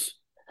 Problems.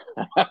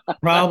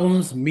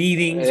 Problems,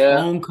 meetings, Yeah,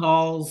 phone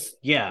calls.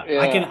 Yeah,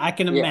 I can yeah, I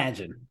can yeah,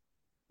 imagine.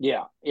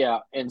 yeah.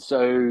 And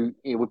so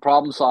with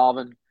problem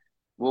solving,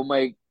 we'll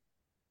make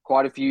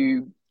quite a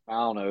few. I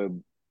don't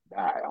know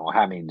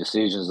how many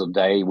decisions a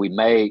day we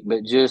make,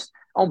 but just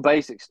on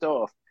basic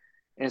stuff.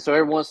 And so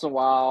every once in a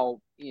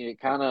while, it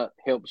kind of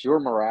helps your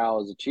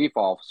morale as a chief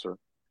officer,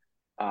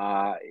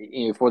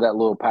 for that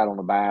little pat on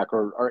the back,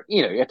 or at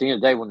the end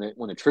of the day,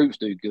 when the troops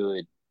do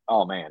good,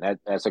 oh man,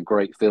 that's a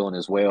great feeling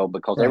as well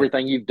because Right.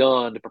 everything you've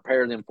done to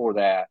prepare them for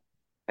that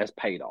has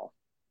paid off.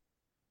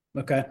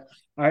 Okay.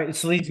 All right.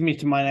 This leads me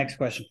to my next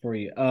question for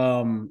you.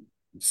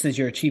 Since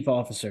you're a chief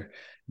officer,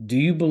 do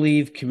you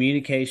believe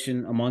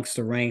communication amongst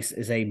the ranks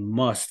is a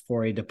must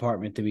for a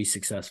department to be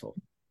successful?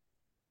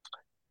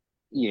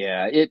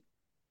 Yeah,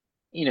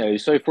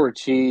 so for a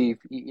chief,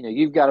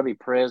 you've got to be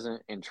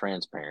present and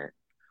transparent.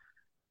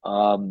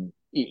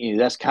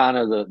 That's kind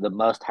of the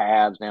must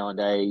haves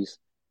nowadays.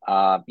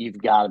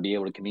 You've got to be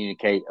able to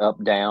communicate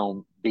up,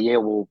 down,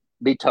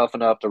 be tough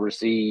enough to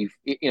receive.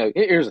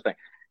 Here's the thing: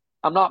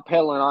 I'm not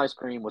peddling ice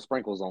cream with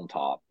sprinkles on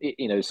top.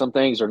 Some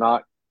things are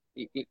not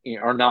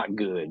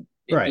good.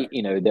 Right.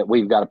 That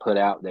we've got to put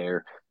out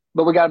there,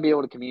 but we got to be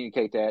able to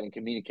communicate that and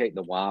communicate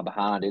the why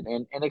behind it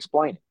and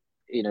explain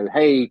it.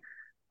 Hey,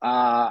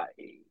 I'd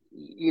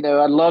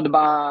love to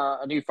buy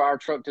a new fire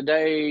truck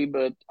today,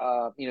 but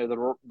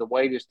the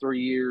wait is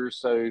 3 years,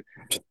 so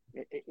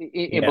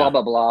and blah Yeah.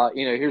 blah blah.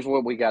 Here's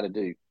what we got to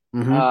do.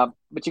 Mm-hmm.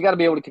 But you got to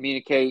be able to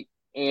communicate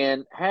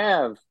and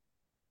have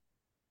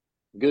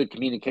good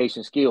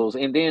communication skills,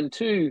 and then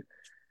too,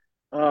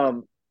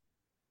 um,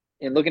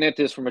 and looking at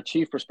this from a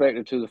chief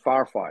perspective to the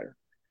firefighter,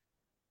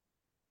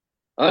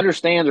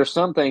 understand there's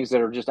some things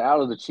that are just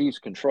out of the chief's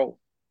control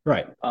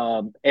Right.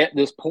 at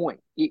this point.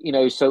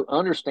 So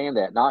understand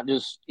that, not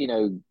just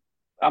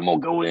I'm gonna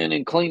go in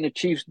and clean the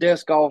chief's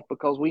desk off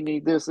because we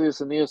need this,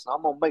 this, and this. And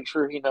I'm gonna make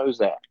sure he knows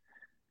that.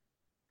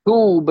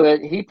 Cool,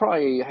 but he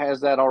probably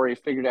has that already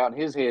figured out in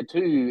his head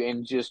too,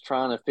 and just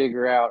trying to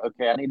figure out,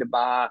 okay, I need to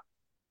buy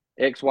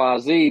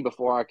XYZ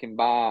before I can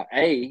buy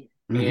A.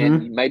 And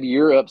Mm-hmm. maybe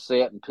you're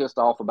upset and pissed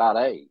off about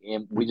A,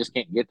 and we just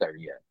can't get there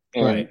yet.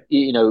 And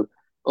Right.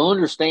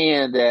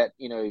 understand that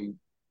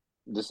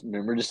just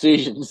remember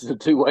decisions the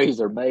two ways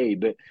they're made,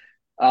 but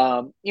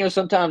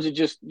sometimes it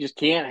just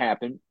can't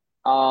happen.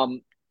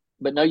 Um,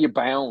 but know your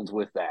bounds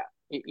with that.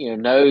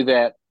 Know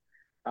that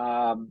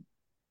um,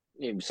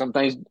 some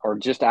things are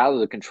just out of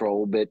the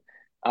control, but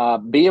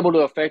be able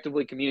to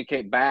effectively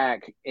communicate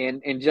back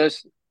and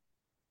just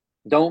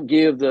don't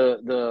give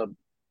the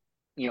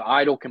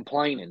idle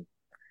complaining.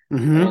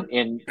 And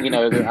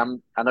Mm-hmm.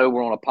 I know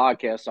we're on a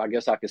podcast, so I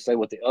guess I could say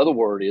what the other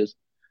word is,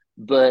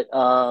 but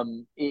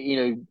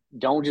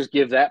don't just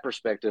give that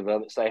perspective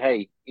of it. Say,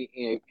 hey,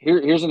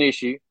 here's an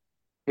issue.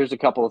 Here's a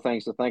couple of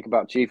things to think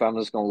about, Chief. I'm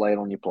just going to lay it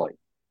on your plate.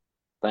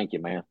 Thank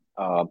you, man.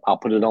 I'll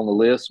put it on the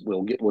list.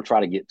 We'll try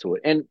to get to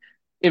it. And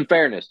in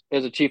fairness,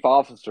 as a chief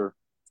officer,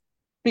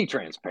 be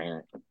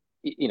transparent.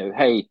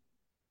 Hey,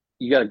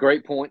 you got a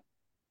great point,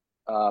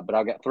 but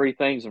I've got three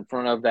things in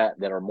front of that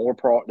are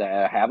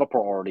that have a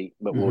priority.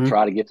 But we'll Mm-hmm.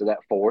 try to get to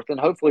that fourth, and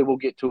hopefully we'll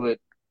get to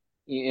it.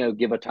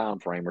 Give a time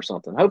frame or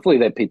something. Hopefully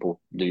that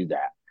people do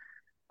that.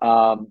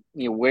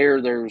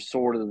 Where there's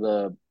sort of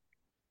the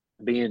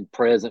being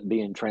present,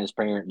 being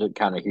transparent to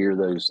kind of hear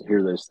those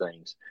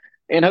things,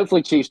 and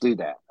hopefully Chiefs do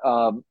that.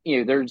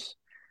 There's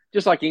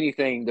just like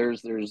anything,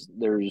 there's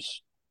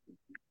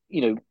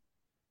you know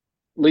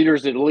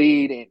leaders that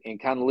lead and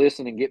kind of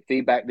listen and get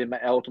feedback, then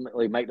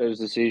ultimately make those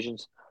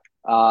decisions.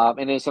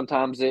 And then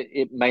sometimes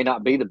it may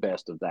not be the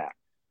best of that.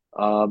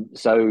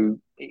 So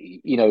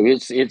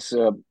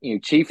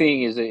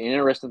chiefing is an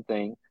interesting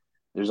thing.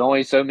 There's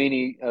only so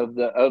many of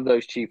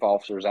those chief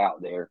officers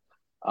out there,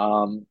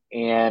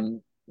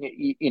 and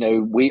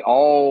we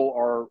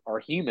all are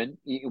human.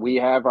 We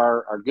have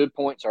our good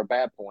points, our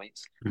bad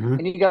points, and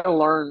Mm-hmm. you got to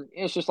learn.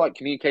 It's just like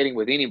communicating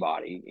with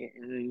anybody,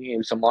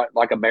 some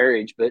like a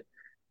marriage, but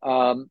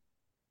um,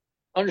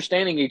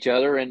 understanding each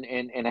other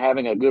and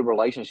having a good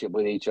relationship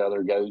with each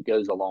other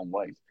goes a long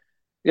way.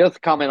 The other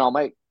comment I'll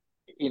make,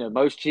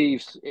 most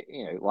chiefs,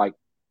 like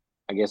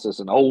I guess it's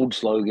an old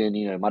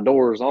slogan, my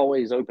door is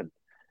always open.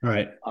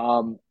 Right.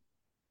 Um,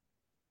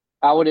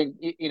 I would,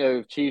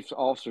 if chiefs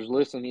officers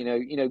listen,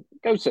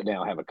 go sit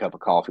down, have a cup of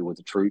coffee with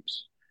the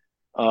troops.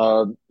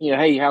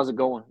 Hey, how's it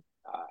going?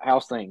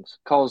 How's things?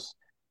 Cause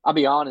I'll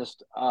be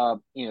honest,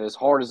 as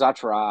hard as I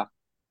try,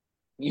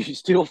 you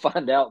still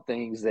find out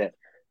things that,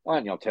 why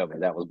didn't y'all tell me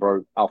that was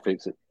broke? I'll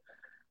fix it.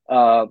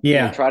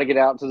 Yeah. Try to get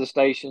out to the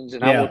stations.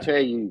 And I will Yeah.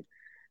 tell you,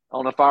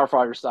 on the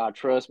firefighter side,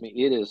 trust me,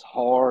 it is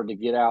hard to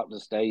get out to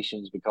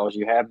stations because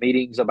you have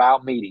meetings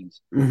about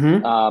meetings.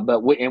 Mm-hmm.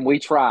 But we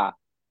try.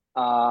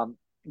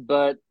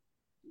 But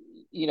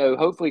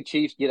hopefully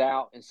chiefs get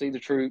out and see the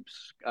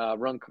troops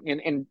run,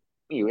 and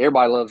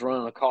everybody loves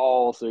running a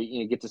call, so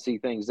get to see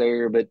things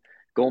there. But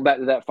going back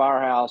to that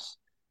firehouse,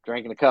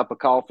 drinking a cup of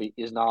coffee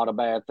is not a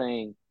bad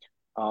thing.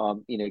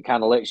 It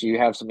kind of lets you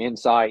have some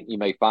insight. You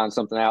may find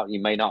something out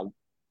you may not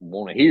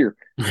want to hear,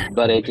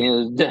 but at the end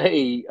of the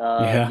day,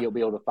 Yeah. you'll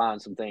be able to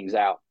find some things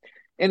out.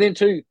 And then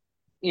too,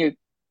 you know,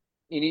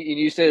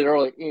 you said it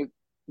earlier.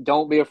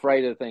 Don't be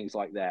afraid of things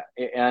like that.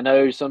 And I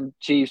know some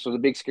chiefs are the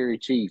big scary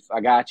chief.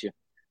 I got you.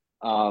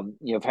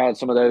 I've had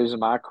some of those in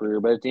my career,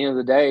 but at the end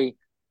of the day,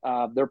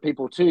 they're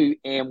people too,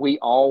 and we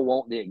all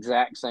want the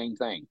exact same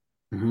thing.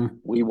 Mm-hmm.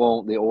 We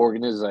want the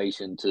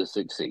organization to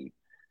succeed.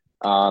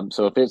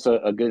 So if it's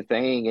a good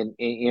thing,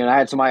 and I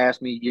had somebody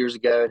ask me years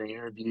ago in an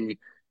interview,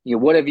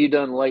 what have you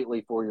done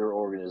lately for your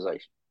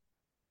organization?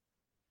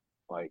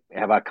 Like,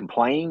 have I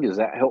complained? Is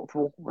that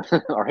helpful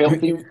or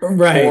healthy?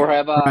 Right. Or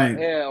have I, Right.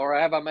 yeah, or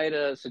have I made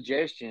a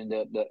suggestion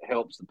that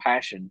helps the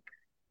passion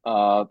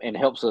and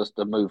helps us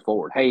to move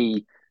forward?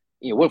 Hey,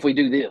 what if we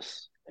do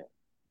this?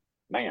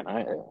 Man,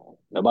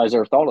 nobody's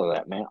ever thought of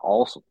that, man.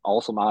 Awesome,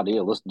 awesome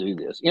idea. Let's do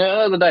this. The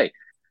other day,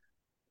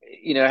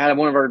 I had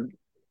one of our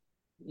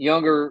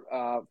younger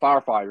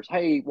firefighters.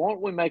 Hey, why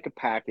don't we make a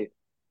packet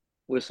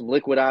with some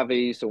liquid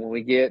IV, so when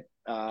we get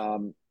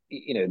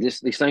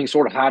these things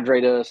sort of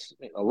hydrate us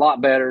a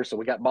lot better. So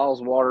we got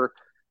bottles of water,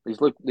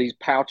 these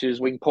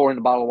pouches we can pour in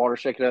a bottle of water,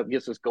 shake it up,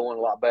 gets us going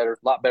a lot better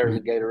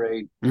than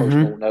Gatorade.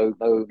 Personal,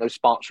 Mm-hmm. no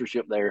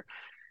sponsorship there.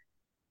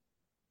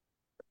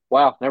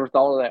 Wow, never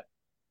thought of that.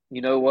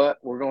 You know what?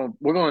 We're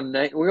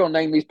gonna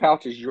name these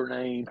pouches your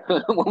name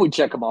when we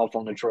check them off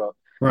on the truck.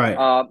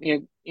 Right.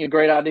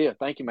 Great idea.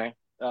 Thank you, man.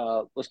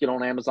 Let's get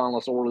on Amazon.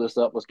 Let's order this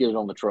up. Let's get it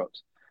on the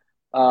trucks.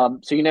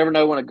 So you never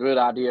know when a good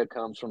idea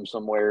comes from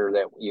somewhere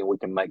that we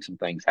can make some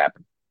things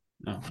happen.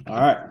 Oh, all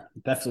right.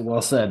 Definitely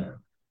well said.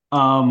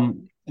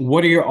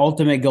 What are your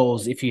ultimate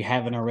goals if you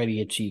haven't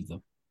already achieved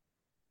them?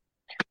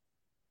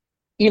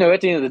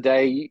 At the end of the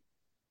day,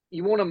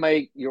 you want to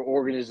make your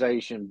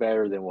organization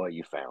better than what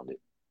you found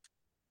it.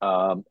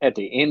 At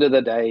the end of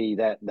the day,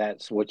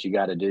 that's what you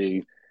got to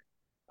do.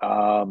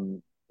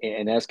 And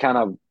that's kind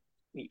of,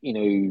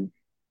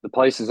 the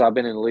places I've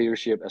been in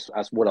leadership,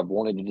 that's what I've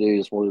wanted to do.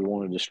 That's what I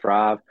wanted to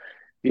strive.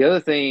 The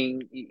other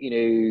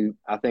thing,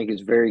 I think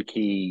is very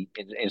key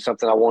and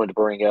something I wanted to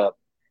bring up,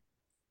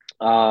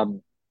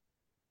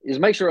 is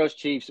make sure us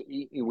chiefs,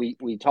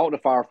 we talk to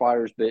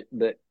firefighters,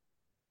 but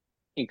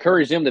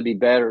encourage them to be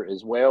better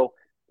as well,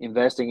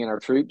 investing in our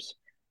troops.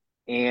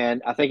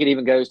 And I think it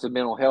even goes to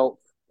mental health,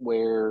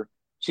 where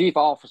chief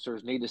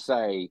officers need to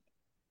say,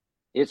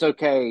 it's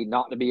okay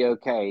not to be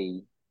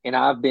okay. And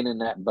I've been in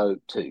that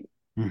boat too.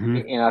 Mm-hmm.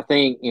 And I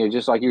think,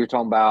 just like you were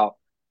talking about,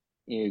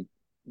 you know,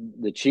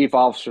 the chief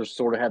officers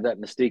sort of have that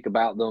mystique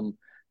about them.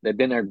 They've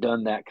been there,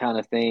 done that kind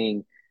of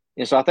thing.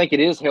 And so I think it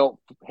is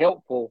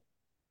helpful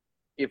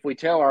if we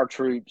tell our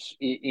troops,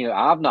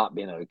 I've not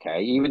been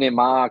okay. Even in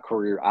my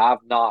career,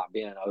 I've not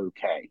been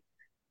okay.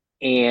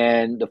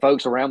 And the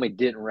folks around me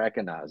didn't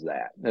recognize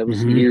that. That was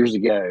Mm-hmm. years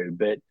ago.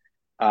 But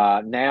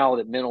now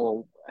that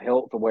mental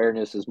health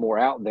awareness is more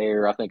out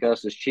there, I think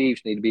us as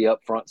chiefs need to be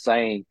upfront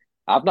saying,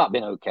 I've not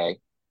been okay.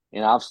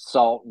 And I've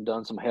sought and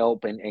done some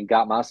help and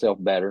got myself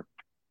better.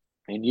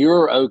 And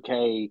you're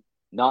okay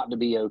not to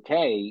be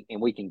okay. And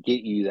we can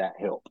get you that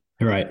help.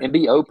 Right. And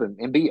be open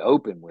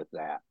with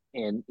that.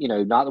 And,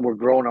 not that we're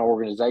growing our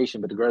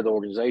organization, but to grow the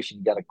organization,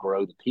 you got to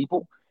grow the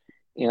people.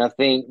 And I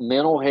think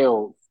mental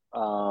health,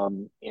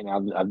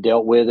 and I've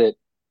dealt with it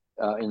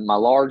in my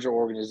larger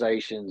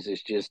organizations.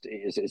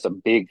 It's a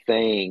big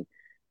thing.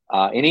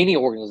 In any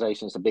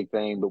organization, it's a big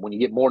thing. But when you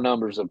get more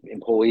numbers of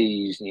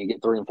employees and you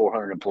get 300 and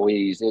 400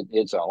 employees,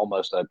 it's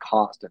almost a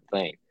constant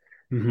thing,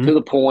 to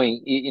the Mm-hmm.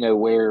 point,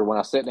 where when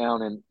I sit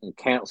down and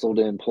counsel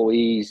the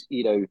employees,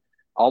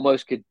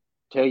 almost could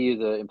tell you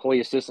the employee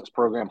assistance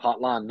program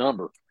hotline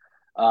number,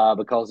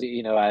 because,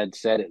 I had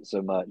said it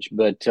so much.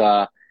 But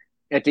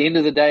at the end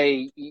of the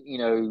day,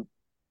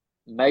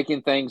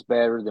 making things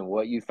better than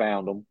what you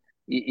found them,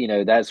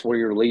 that's where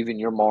you're leaving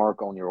your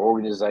mark on your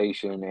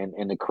organization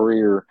and the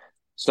career,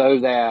 so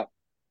that,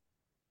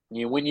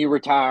 when you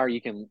retire,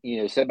 you can,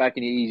 sit back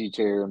in the easy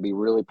chair and be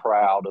really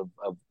proud of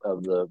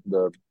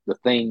the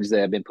things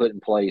that have been put in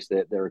place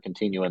that they're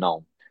continuing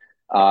on.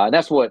 And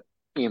that's what,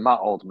 my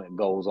ultimate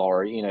goals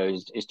are.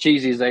 As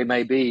cheesy as they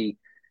may be,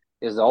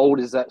 as old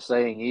as that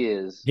saying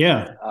is,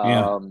 Yeah.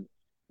 Yeah.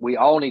 we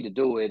all need to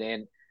do it.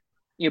 And,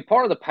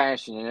 part of the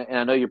passion, and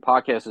I know your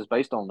podcast is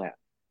based on that.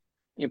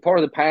 Part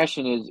of the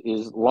passion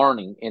is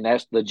learning, and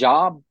that's the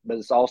job, but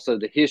it's also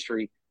the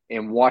history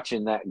and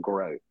watching that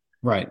grow.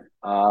 Right.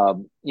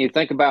 You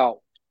think about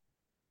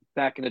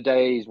back in the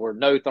days where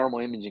no thermal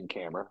imaging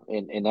camera,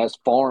 and that's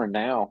foreign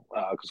now,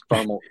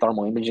 because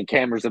thermal imaging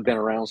cameras have been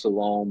around so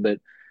long. But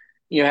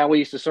how we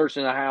used to search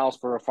in a house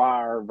for a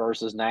fire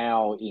versus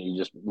now, you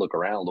just look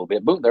around a little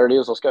bit, boom, there it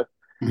is, let's go.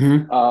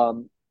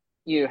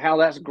 Mm-hmm. How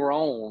that's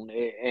grown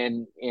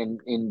and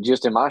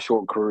just in my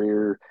short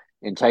career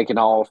and taken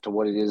off to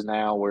what it is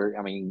now, where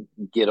I mean,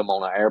 get them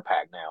on an air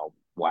pack now.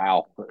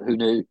 Wow, who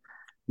knew?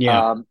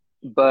 Yeah.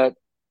 But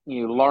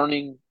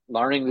learning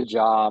the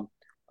job,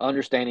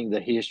 understanding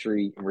the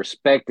history,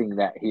 respecting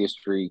that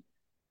history.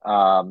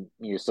 So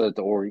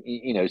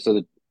that so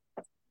that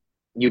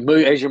you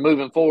move as you're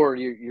moving forward,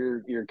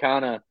 you're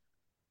kind of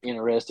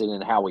interested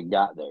in how we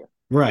got there.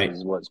 Right.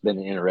 Is what's been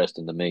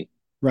interesting to me.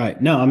 Right.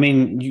 No, I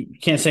mean, you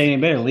can't say any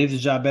better. Leave the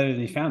job better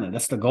than you found it.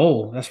 That's the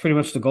goal. That's pretty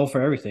much the goal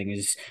for everything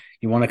is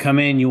you want to come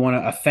in, you want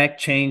to affect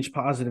change,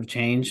 positive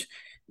change,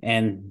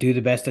 and do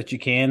the best that you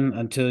can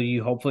until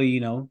you hopefully,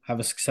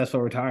 have a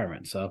successful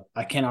retirement. So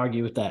I can't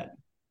argue with that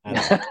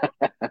at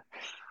all.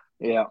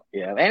 Yeah,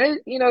 yeah, and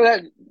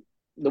that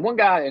the one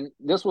guy, and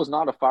this was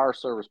not a fire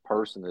service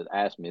person that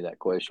asked me that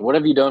question. What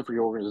have you done for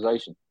your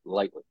organization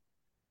lately?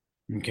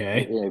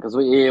 Okay. Because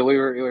we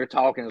were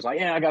talking. It's like,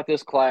 yeah, I got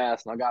this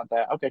class and I got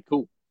that. Okay,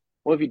 cool.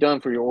 What have you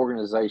done for your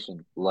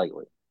organization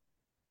lately?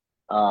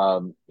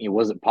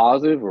 Was it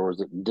positive or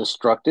was it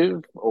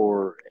destructive?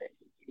 Or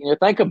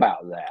think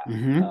about that.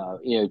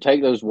 Mm-hmm.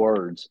 Take those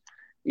words.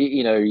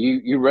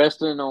 You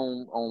resting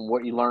on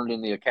what you learned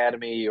in the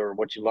academy or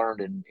what you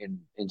learned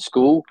in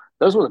school.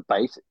 Those were the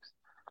basics.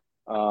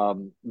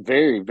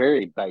 Very,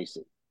 very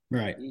basic.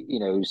 Right.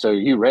 So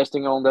you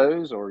resting on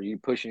those, or are you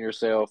pushing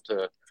yourself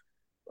to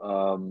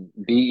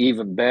be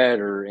even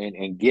better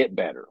and get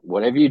better?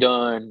 What have you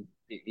done,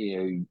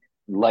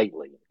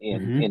 lately?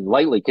 And Mm-hmm.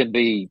 lately could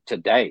be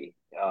today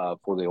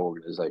for the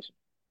organization.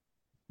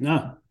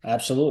 No,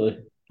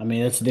 absolutely. I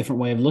mean, that's a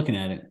different way of looking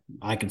at it.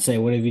 I could say,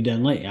 what have you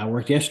done lately? I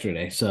worked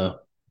yesterday, so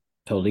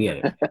totally get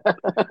it.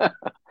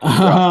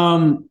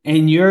 Right.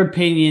 In your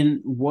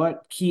opinion,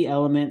 what key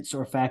elements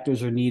or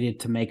factors are needed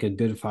to make a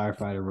good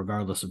firefighter,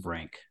 regardless of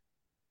rank?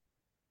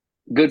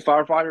 Good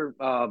firefighter.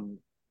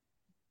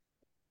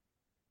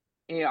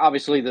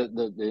 Obviously the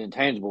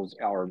intangibles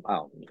are, I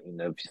don't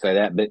know if you say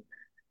that, but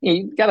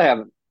you've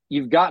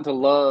got to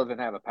love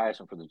and have a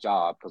passion for the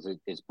job because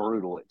it's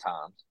brutal at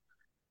times.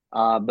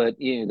 But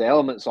the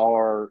elements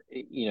are,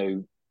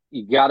 you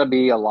got to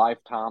be a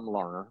lifetime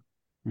learner.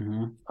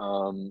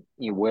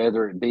 Mm-hmm.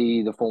 Whether it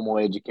be the formal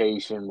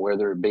education,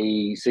 whether it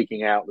be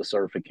seeking out the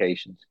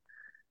certifications.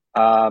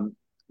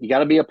 You got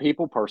to be a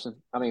people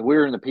person. I mean,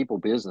 we're in the people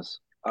business,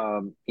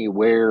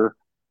 where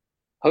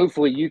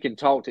hopefully you can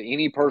talk to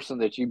any person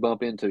that you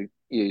bump into.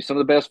 Some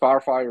of the best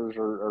firefighters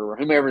or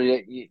whomever,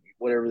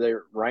 whatever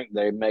their rank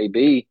they may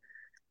be,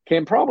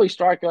 can probably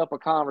strike up a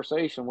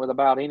conversation with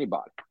about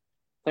anybody.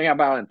 Think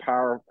about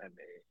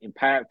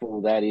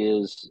impactful that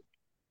is,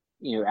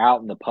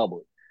 out in the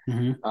public,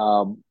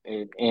 Mm-hmm.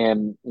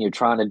 and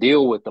trying to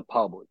deal with the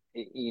public,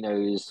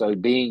 so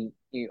being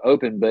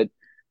open. But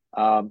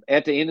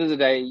at the end of the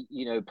day,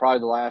 probably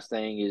the last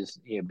thing is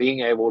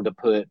being able to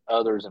put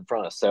others in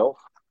front of self,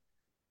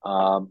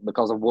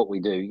 because of what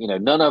we do.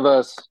 None of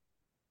us.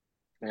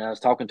 I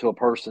was talking to a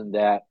person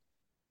that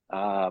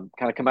kind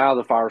of come out of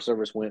the fire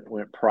service,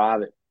 went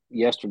private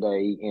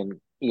yesterday,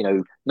 and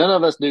none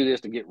of us do this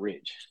to get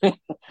rich.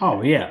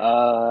 Oh yeah.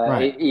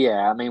 Right.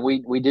 Yeah, I mean,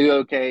 we do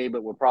okay,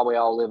 but we're probably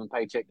all living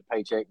paycheck to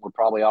paycheck. We're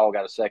probably all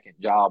got a second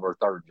job or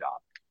third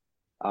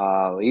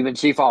job. Even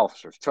chief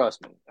officers,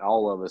 trust me,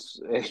 all of us,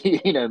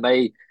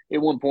 may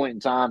at one point in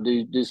time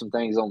do some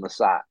things on the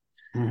side.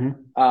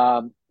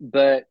 Mm-hmm.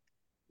 But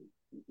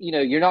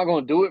you're not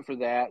going to do it for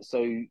that.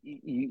 So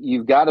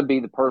you've got to be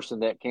the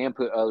person that can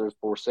put others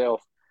for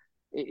self.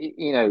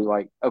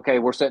 Like, okay,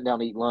 we're sitting down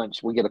to eat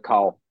lunch. We get a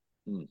call.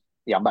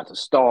 Yeah, I'm about to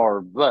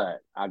starve, but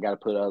I got to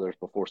put others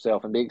before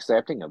self and be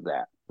accepting of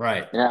that.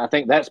 Right. And I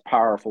think that's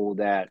powerful,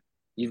 that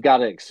you've got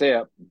to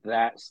accept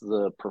that's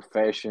the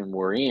profession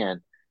we're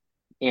in.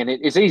 And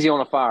it's easy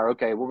on a fire.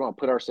 Okay, we're going to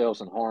put ourselves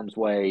in harm's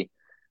way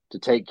to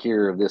take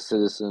care of this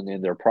citizen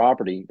and their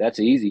property. That's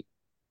easy.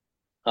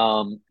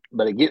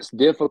 But it gets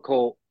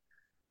difficult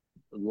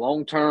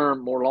more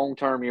long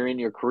term you're in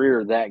your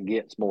career, that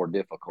gets more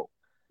difficult.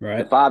 The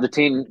Right. 5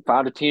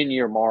 to 10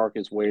 year mark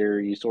is where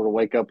you sort of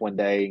wake up one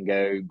day and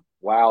go,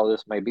 wow,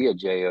 this may be a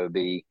job.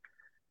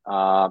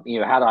 How do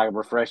I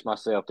refresh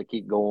myself to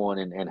keep going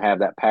and have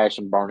that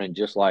passion burning,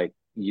 just like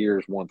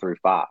years 1 through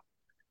 5.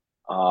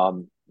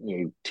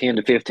 10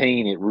 to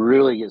 15, it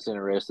really gets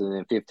interesting.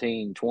 And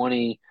 15,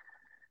 20,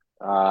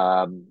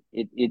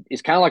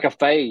 it's kind of like a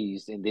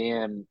phase. And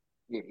then,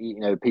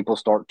 people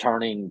start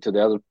turning to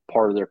the other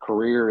part of their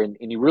career, and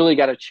you really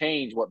got to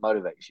change what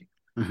motivates you.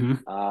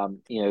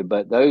 Mm-hmm.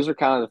 But those are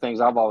kind of the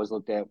things I've always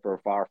looked at for a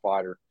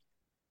firefighter.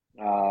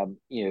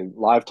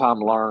 Lifetime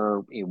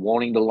learner,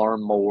 wanting to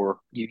learn more.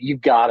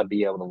 You've got to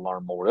be able to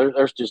learn more.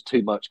 There's just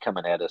too much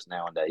coming at us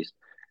nowadays.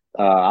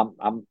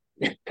 I'm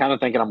kind of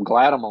thinking I'm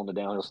glad I'm on the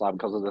downhill slide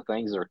because of the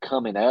things that are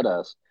coming at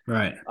us.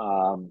 Right.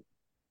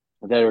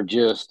 That are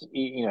just, how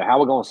are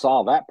we going to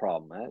solve that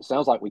problem? It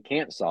sounds like we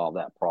can't solve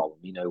that problem,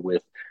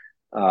 with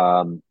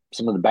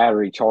some of the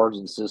battery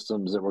charging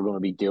systems that we're going to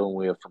be dealing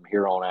with from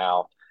here on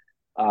out.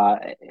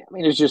 I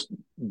mean, it's just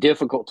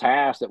difficult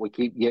tasks that we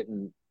keep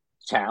getting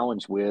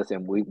challenged with,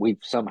 and we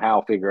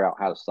somehow figure out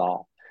how to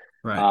solve.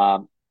 Right.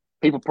 Um,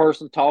 People,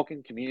 person,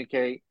 talking,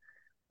 communicate,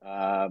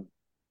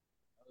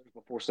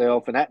 before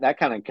self, and that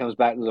kind of comes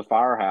back to the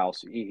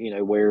firehouse.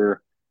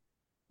 Where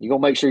you're gonna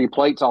make sure your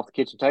plate's off the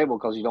kitchen table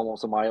because you don't want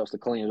somebody else to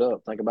clean it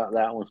up. Think about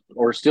that one,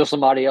 or steal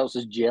somebody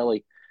else's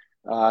jelly.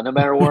 No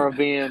matter where I've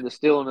been, the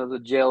stealing of the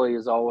jelly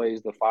is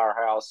always the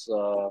firehouse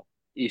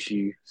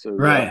issue. So,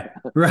 Right.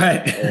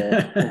 Right.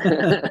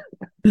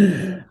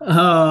 uh,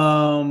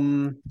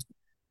 um,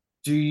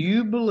 do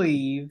you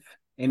believe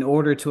in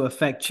order to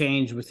affect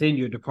change within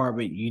your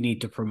department, you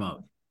need to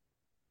promote?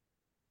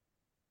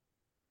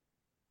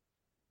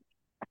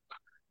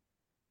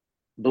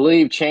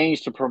 believe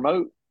change to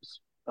promote.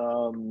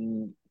 What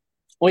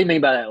do you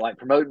mean by that? Like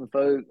promoting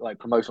folk, like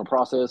promotional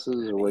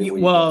processes, or what do you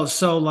think? Well,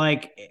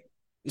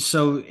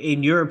 so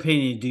in your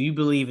opinion, do you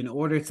believe in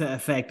order to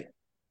affect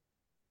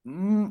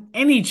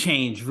any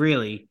change,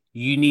 really,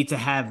 you need to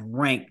have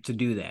rank to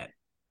do that?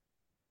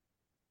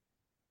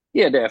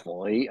 Yeah,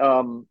 definitely.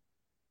 No,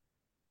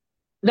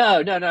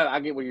 no, no. I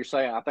get what you're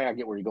saying. I think I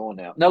get where you're going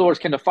now. In other words,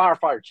 can the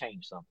firefighter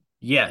change something?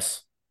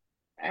 Yes.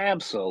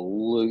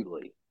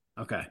 Absolutely.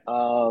 Okay.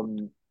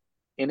 And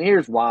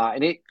here's why.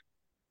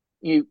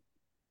 You,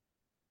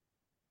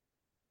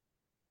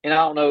 and I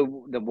don't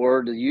know the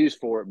word to use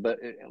for it, but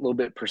a little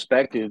bit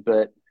perspective.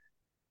 But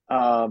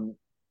um,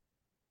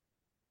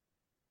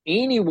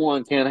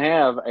 anyone can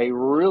have a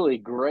really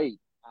great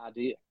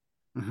idea.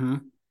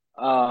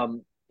 Mm-hmm.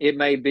 It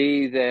may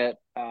be that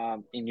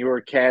in your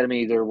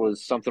academy there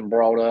was something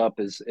brought up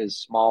as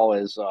small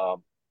as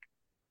how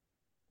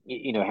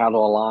to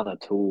align a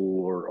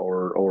tool,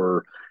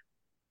 or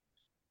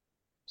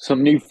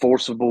some new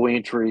forcible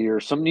entry, or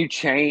some new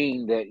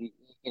chain that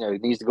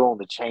needs to go on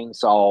the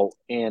chainsaw,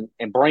 and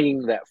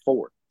bringing that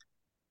forth.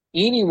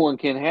 Anyone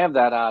can have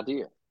that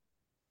idea.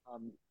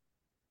 Um,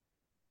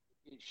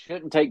 it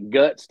shouldn't take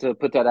guts to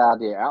put that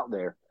idea out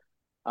there,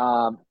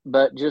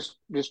 but just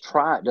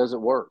try it. Does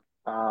it work?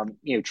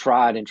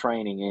 Try it in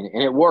training,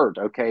 and it worked.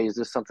 Okay, is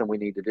this something we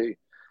need to do?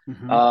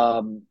 Mm-hmm.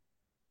 Um,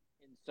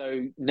 and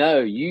so,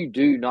 no, you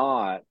do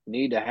not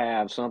need to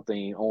have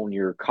something on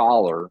your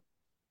collar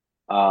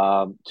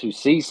to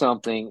see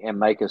something and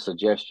make a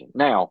suggestion.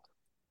 Now,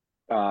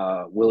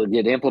 will it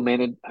get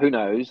implemented? Who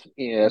knows?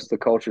 That's the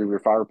culture of your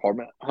fire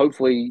department.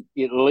 Hopefully,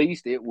 at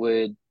least it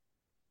would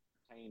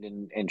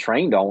and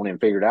trained on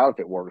and figured out if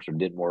it works or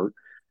didn't work.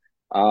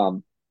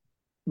 Um,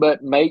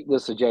 but make the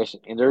suggestion,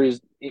 and there is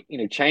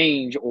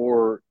change,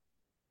 and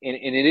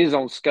it is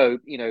on scope.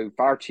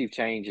 Fire chief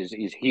change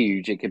is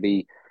huge. It could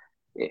be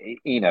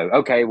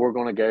okay, we're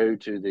going to go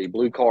to the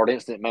blue card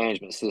incident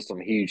management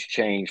system. Huge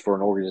change for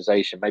an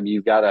organization. Maybe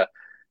you've got a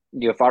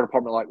fire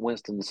department like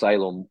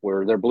Winston-Salem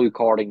where they're blue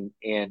carding,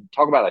 and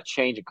talk about a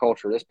change of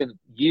culture. That's been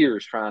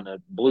years trying to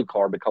blue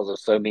card because of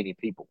so many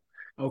people.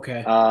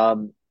 Okay.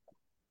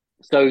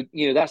 So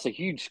that's a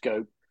huge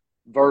scope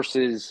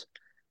versus,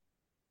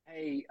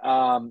 hey,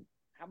 how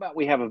about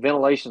we have a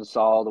ventilation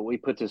saw that we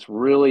put this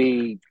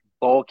really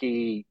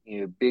bulky,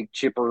 big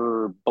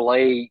chipper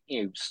blade,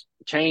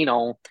 chain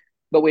on,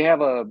 but we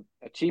have a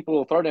cheap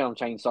little throwdown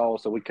chainsaw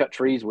so we cut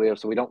trees with,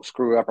 so we don't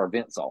screw up our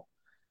vent saw.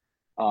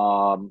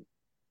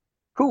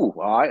 Cool.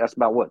 All right, that's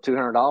about what,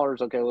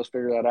 $200. Okay, let's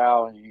figure that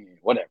out.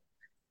 Whatever.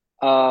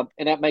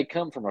 And that may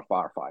come from a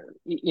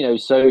firefighter.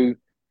 So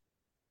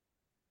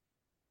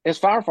as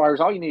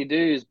firefighters, all you need to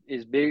do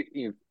is big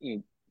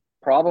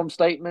problem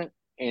statement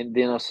and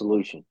then a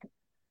solution.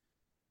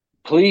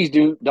 Please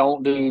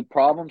don't do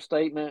problem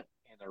statement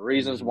and the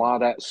reasons Mhm. why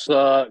that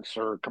sucks,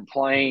 or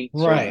complaints,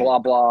 or Right. blah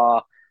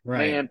blah.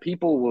 Right. Man,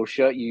 people will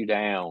shut you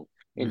down.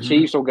 And Mm-hmm.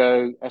 chiefs will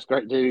go, "That's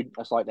great, dude.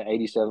 That's like the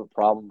 87th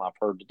problem I've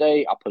heard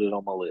today. I'll put it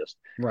on my list."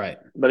 Right.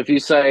 But if you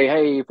say,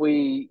 "Hey, if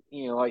we,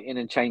 like in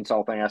a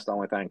chainsaw thing, that's the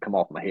only thing I come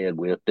off my head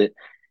with." But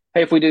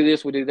hey, if we do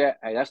this, we do that.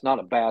 Hey, that's not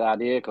a bad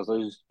idea because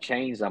those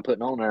chains I'm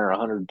putting on there are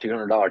 $100,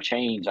 $200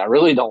 chains. I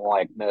really don't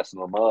like messing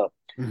them up.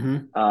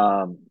 Mm-hmm.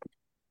 Um,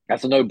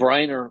 that's a no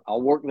brainer.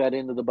 I'll work that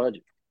into the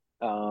budget,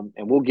 and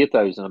we'll get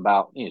those in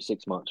about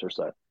 6 months or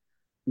so.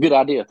 Good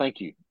idea.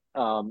 Thank you.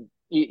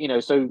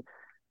 So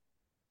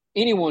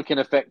anyone can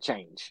affect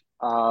change,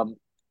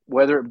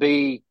 whether it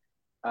be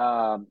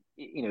how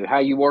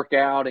you work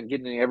out and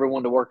getting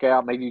everyone to work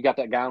out. Maybe you got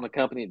that guy in the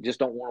company that just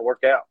don't want to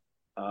work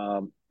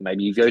out.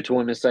 Maybe you go to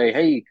him and say,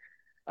 "Hey,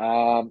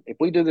 if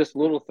we do this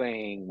little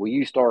thing, will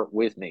you start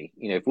with me?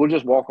 If we'll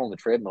just walk on the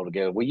treadmill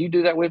together, will you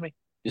do that with me?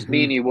 Just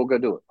me and Mm-hmm. you, we'll go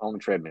do it on the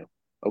treadmill."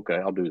 Okay,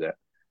 I'll do that.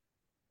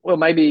 Well,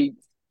 maybe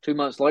 2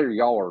 months later,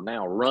 y'all are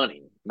now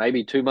running.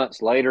 Maybe 2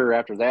 months later,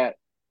 after that,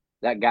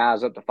 that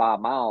guy's up to 5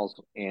 miles,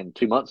 and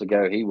 2 months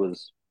ago he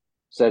was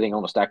sitting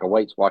on a stack of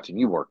weights watching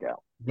you work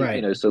out.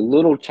 Right. So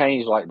little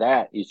change like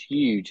that is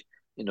huge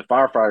in the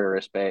firefighter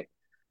aspect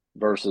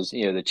versus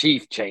the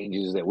chief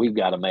changes that we've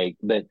got to make.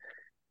 But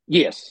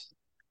yes,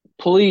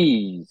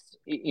 please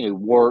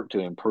work to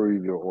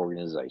improve your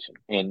organization,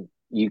 and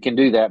you can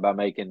do that by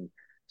making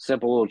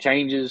simple little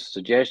changes,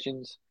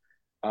 suggestions,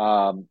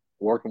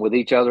 working with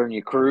each other and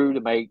your crew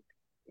to make,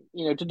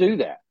 to do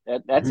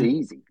that's Mm-hmm.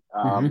 easy.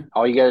 Mm-hmm.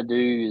 All you got to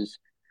do is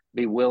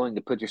be willing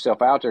to put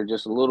yourself out there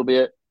just a little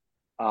bit,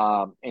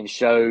 and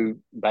show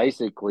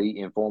basically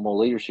informal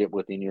leadership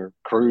within your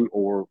crew,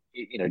 or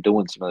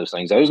doing some of those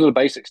things. Those are the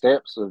basic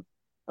steps of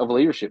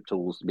leadership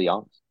tools, to be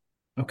honest.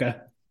 Okay.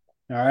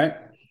 All right.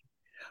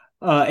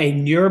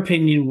 In your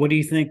opinion, what do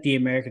you think the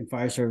American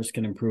Fire Service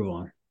can improve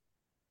on?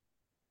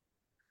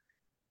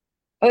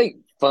 I think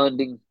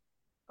funding.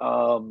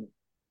 Um,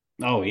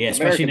 Oh yeah,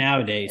 especially American,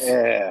 nowadays.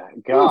 yeah,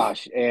 Oof.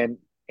 gosh, and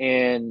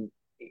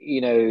you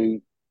know,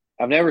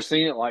 I've never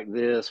seen it like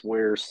this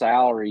where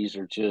salaries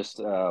are just,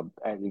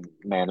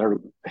 man, they're.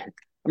 I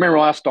remember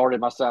when I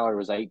started, my salary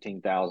was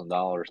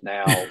 $18,000.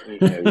 Now,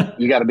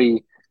 you got to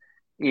be,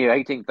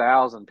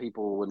 18,000.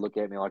 People would look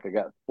at me like I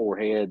got four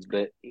heads,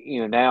 but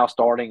now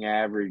starting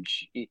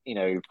average,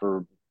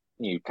 for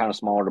kind of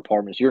smaller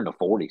departments, you're in the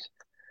 40s.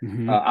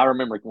 Mm-hmm. I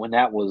remember when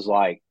that was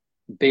like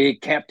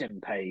big captain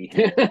pay.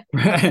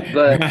 Right,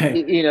 But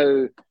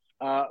right.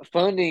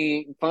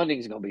 funding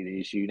is going to be the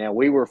issue. Now,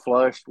 we were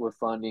flushed with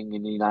funding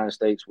in the United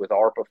States with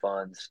ARPA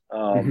funds,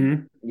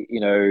 Mm-hmm.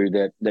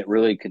 that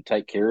really could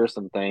take care of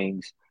some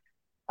things.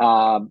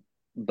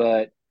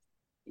 But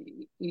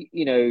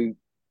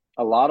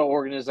a lot of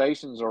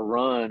organizations are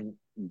run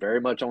very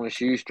much on a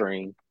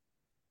shoestring,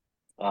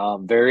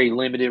 very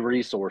limited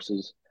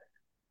resources.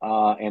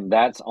 And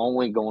that's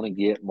only going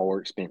to get more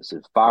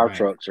expensive. Fire Right.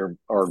 trucks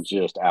are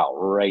just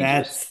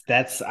outrageous.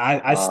 That's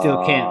I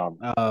still can't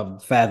Um,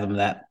 fathom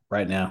that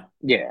right now.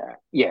 yeah.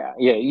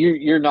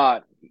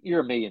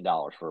 You're $1 million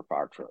for a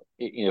fire truck.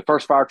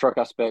 First fire truck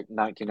I spec in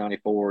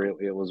 1994.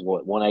 It was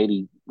what,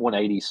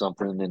 180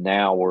 something, and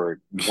now we're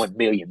 1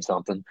 million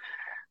something.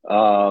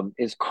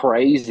 It's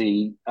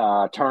crazy.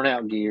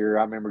 Turnout gear.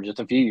 I remember just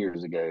a few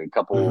years ago, a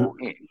couple,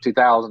 Mm-hmm.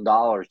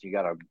 $2,000. You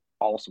got an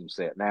awesome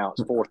set. Now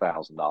it's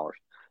 $4,000.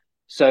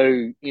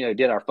 So,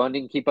 did our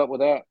funding keep up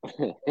with that?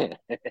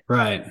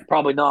 Right.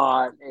 Probably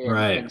not. And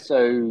Right.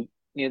 so,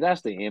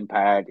 that's the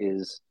impact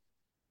is,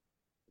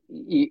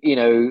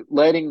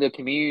 letting the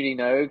community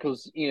know,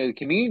 because, the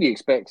community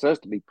expects us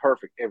to be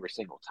perfect every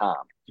single time.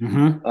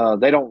 Mm-hmm.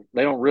 They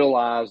don't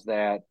realize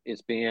that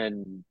it's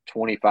been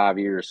 25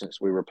 years since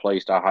we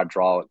replaced our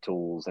hydraulic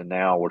tools, and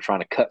now we're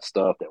trying to cut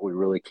stuff that we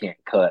really can't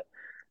cut.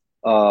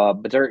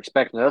 But they're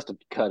expecting us to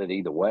cut it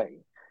either way.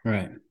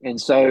 Right. And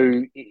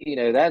so,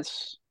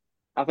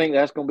 I think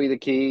that's going to be the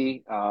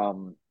key.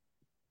 Some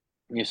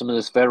of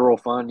this federal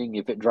funding,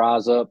 if it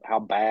dries up, how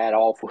bad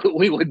off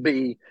we would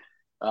be,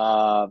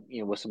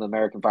 with some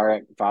American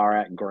Fire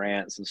Act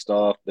grants and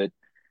stuff. But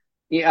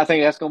yeah, I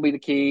think that's going to be the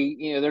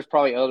key. There's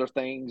probably other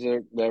things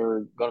that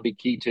are going to be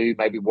key too.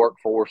 Maybe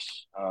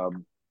workforce.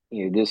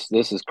 This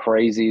is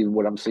crazy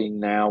what I'm seeing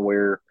now,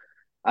 where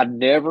I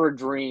never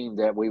dreamed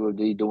that we would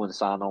be doing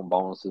sign-on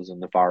bonuses in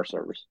the fire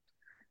service.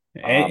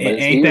 But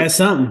it's Ain't that here.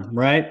 something,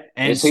 right?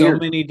 And It's so here.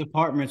 many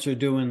departments are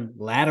doing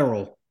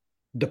lateral.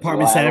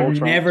 Departments that have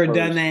Lateral never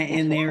done transfers. that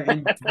in their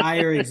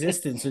entire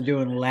existence are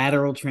doing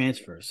lateral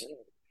transfers.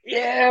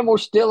 Yeah, and we're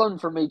stealing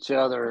from each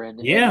other,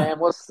 and Yeah, man,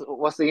 what's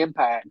the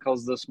impact?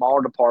 Because the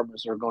smaller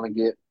departments are going to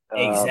get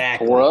tore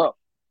exactly. up.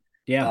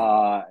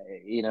 Yeah.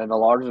 And the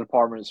larger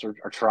departments are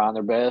trying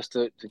their best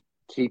to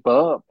keep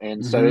up,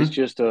 and so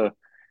Mm-hmm.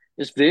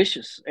 it's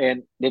vicious.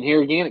 And then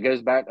here again, it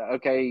goes back to,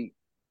 okay,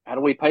 how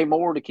do we pay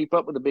more to keep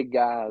up with the big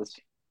guys?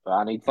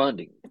 I need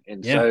funding,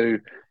 and Yeah. so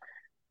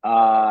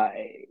uh,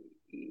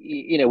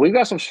 we've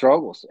got some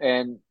struggles,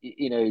 and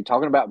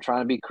talking about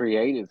trying to be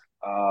creative.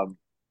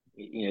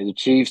 The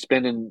chief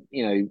spending,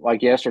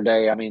 like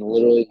yesterday, I mean,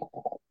 literally,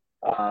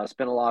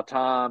 spent a lot of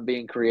time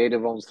being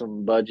creative on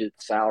some budget,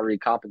 salary,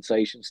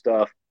 compensation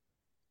stuff,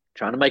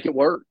 trying to make it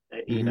work,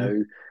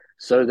 Mm-hmm.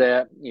 so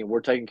that we're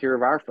taking care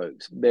of our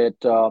folks. But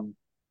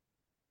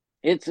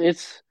it's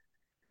it's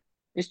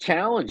it's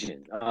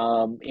challenging. And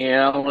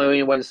I don't know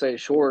any way to say it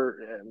short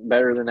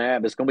better than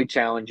that, but it's going to be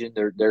challenging.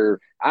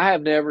 I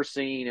have never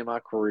seen in my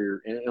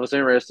career, and it was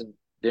interesting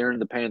during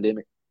the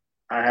pandemic.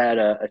 I had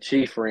a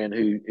chief friend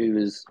who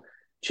was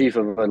chief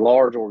of a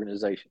large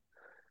organization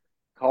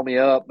called me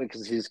up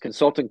because his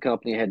consulting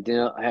company had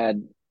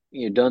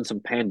done some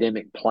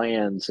pandemic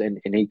plans, and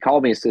he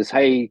called me and says,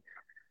 "Hey,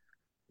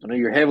 I know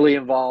you're heavily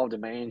involved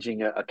in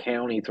managing a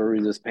county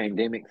through this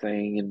pandemic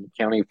thing, and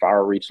county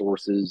fire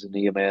resources and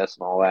EMS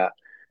and all that.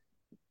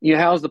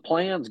 How's the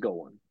plans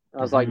going?"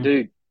 I was like, Mm-hmm.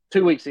 "Dude,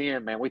 2 weeks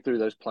in, man, we threw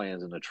those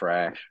plans in the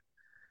trash.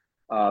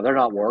 They're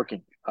not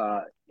working."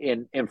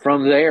 And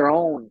from there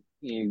on,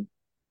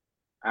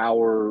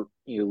 our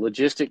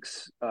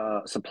logistics,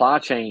 supply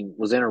chain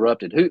was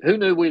interrupted. Who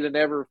knew we'd have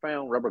never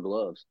found rubber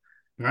gloves,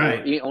 or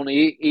Right. on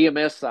the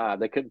EMS side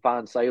they couldn't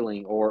find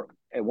saline, or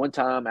at one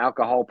time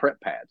alcohol prep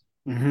pads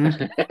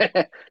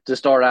Mm-hmm. to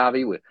start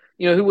IV with.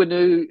 Who would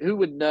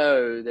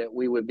know that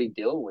we would be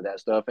dealing with that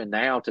stuff. And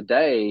now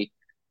today,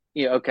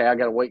 okay, I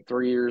got to wait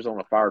 3 years on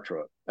a fire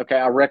truck. Okay,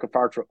 I wreck a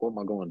fire truck. What am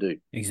I going to do?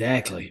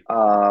 Exactly.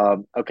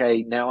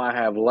 Okay, now I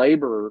have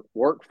labor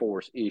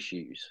workforce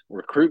issues,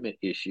 recruitment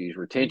issues,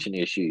 retention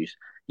issues.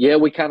 Yeah,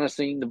 we kind of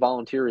seen the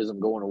volunteerism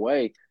going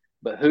away,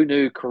 but who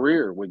knew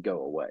career would go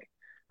away?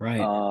 Right.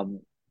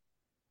 Um,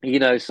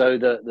 so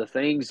the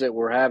things that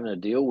we're having to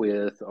deal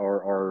with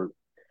are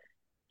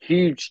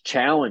huge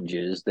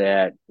challenges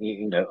that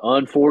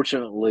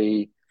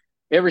unfortunately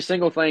every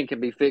single thing can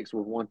be fixed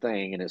with one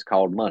thing, and it's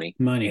called money.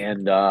 Money.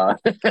 And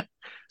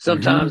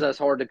sometimes Mm-hmm. that's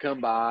hard to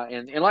come by.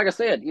 And like I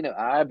said,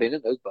 I've been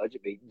in those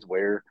budget meetings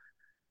where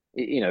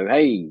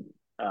hey,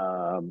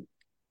 um,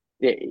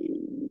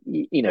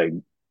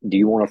 do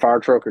you want a fire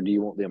truck or do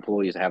you want the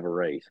employees to have a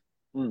raise?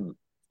 Hmm.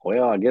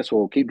 Well, I guess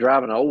we'll keep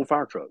driving an old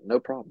fire truck, no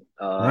problem.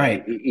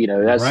 Right.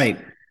 That's Right.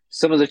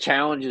 some of the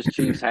challenges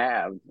chiefs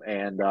have,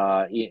 and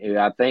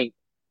I think.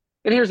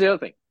 And here's the other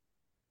thing: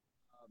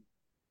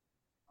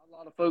 a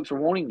lot of folks are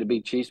wanting to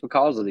be chiefs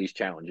because of these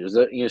challenges.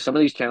 Some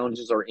of these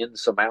challenges are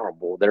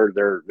insurmountable.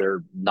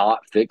 They're not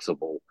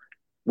fixable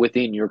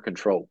within your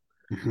control.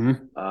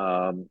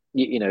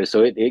 Mm-hmm.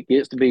 So it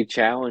gets to be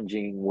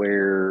challenging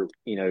where,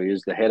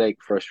 is the headache,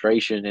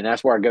 frustration. And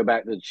that's where I go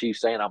back to the chief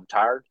saying, I'm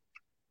tired.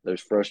 Those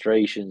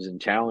frustrations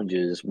and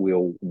challenges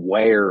will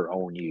wear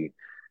on you.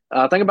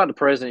 Think about the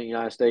president of the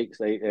United States.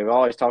 They've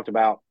always talked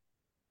about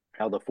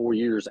how the 4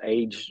 years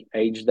aged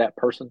that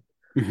person.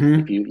 If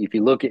Mm-hmm.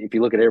 you look at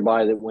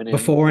everybody that went in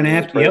Before and when he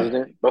was after. Yep.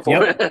 president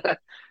before, Yep.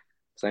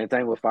 same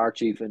thing with fire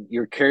chief, and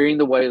you're carrying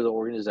the weight of the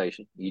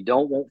organization. You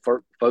don't want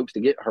folks to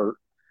get hurt.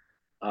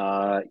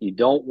 You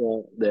don't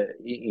want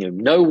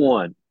no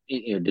one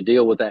to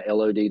deal with that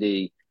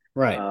LODD.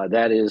 Right.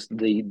 That is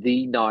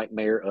the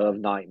nightmare of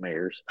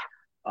nightmares.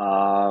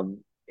 And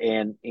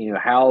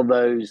how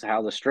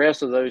the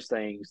stress of those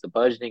things, the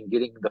budgeting,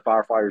 getting the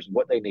firefighters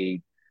what they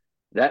need,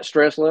 that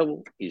stress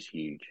level is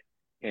huge.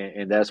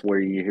 And that's where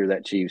you hear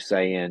that chief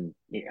saying,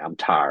 I'm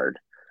tired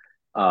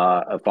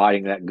of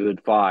fighting that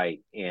good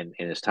fight, and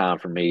it's time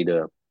for me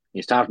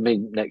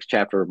next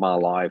chapter of my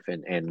life,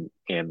 and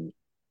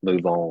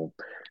move on.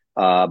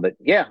 But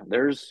yeah,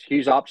 there's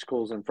huge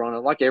obstacles in front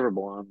of like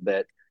everyone.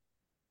 But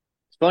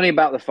it's funny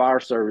about the fire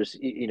service,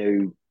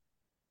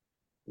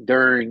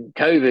 during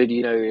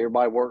COVID,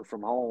 everybody worked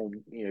from home.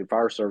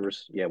 Fire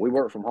service, yeah, we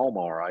work from home,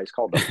 all right. It's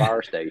called the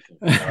fire station.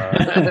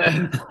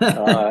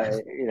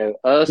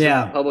 Us and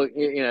Yeah. public,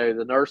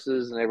 the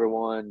nurses and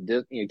everyone,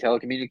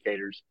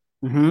 telecommunicators.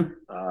 Mm-hmm.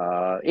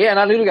 Yeah, and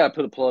I do got to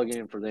put a plug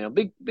in for them.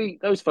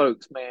 Big those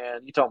folks,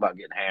 man. You talking about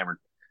getting hammered?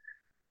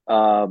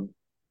 Um,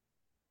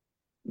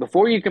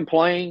 Before you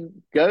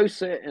complain, go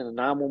sit in a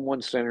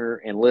 911 center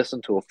and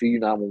listen to a few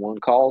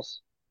 911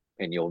 calls,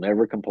 and you'll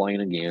never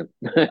complain again.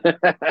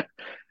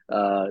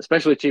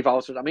 Especially chief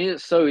officers. I mean,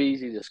 it's so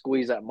easy to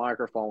squeeze that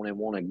microphone and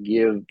want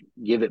to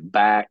give it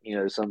back,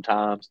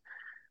 sometimes.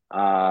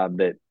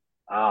 But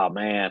oh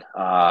man,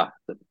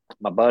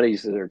 my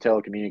buddies that are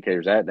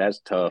telecommunicators, that's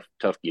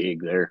tough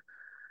gig there.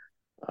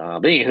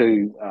 Being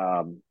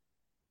who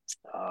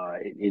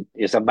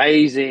it's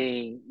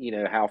amazing,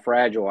 how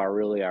fragile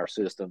our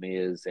system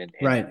is, and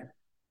Right.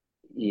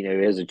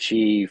 as a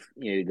chief,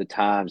 the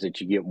times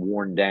that you get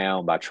worn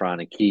down by trying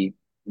to keep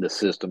the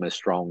system as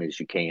strong as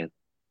you can.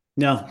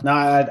 No,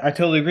 I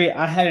totally agree.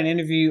 I had an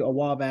interview a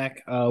while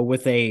back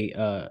with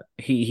a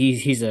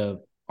he's a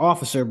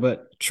officer,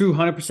 but true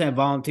 100%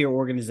 volunteer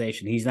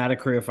organization. He's not a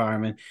career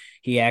fireman.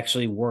 He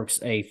actually works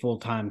a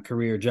full-time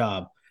career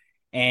job.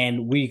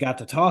 And we got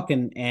to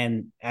talking,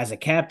 and as a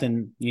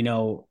captain,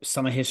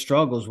 some of his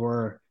struggles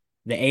were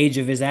the age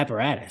of his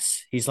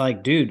apparatus. He's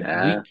like, dude, we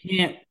Uh,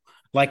 can't,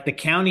 like the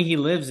county he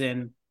lives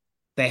in,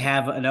 they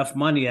have enough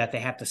money that they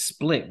have to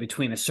split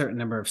between a certain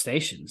number of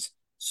stations.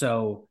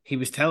 So he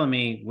was telling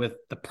me with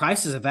the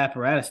prices of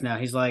apparatus now,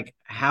 he's like,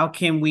 how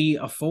can we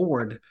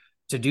afford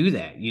to do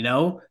that?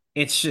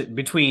 It's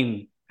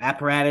between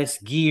apparatus,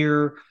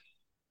 gear,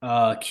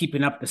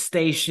 keeping up the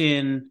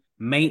station,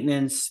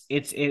 maintenance.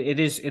 It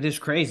is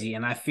crazy.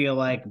 And I feel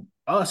like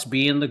us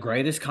being the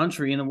greatest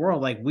country in the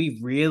world, like we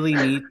really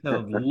need to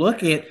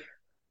look at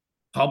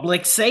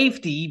public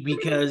safety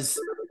because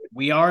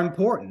we are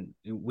important.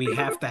 We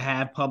have to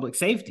have public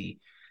safety.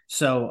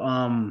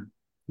 So,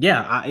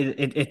 yeah,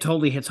 it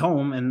totally hits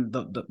home. And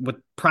with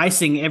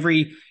pricing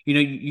every,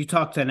 you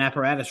talk to an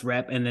apparatus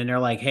rep, and then they're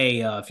like,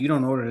 hey, if you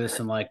don't order this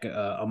in like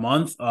a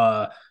month,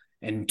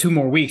 in 2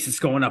 more weeks, it's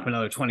going up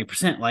another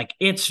 20%. Like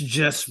it's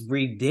just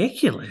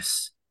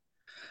ridiculous.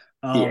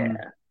 yeah,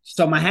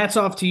 So my hat's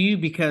off to you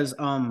because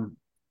I'm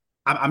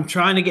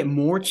trying to get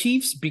more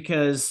chiefs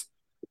because,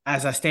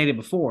 as I stated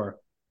before,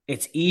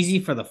 it's easy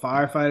for the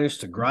firefighters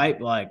to gripe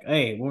like,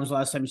 "Hey, when was the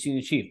last time you seen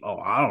the chief?" "Oh,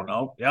 I don't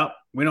know. Yep,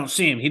 we don't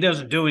see him. He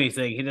doesn't do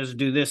anything. He doesn't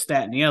do this,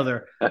 that, and the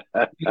other."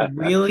 We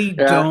really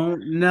yeah,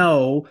 don't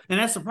know, and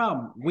that's the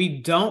problem.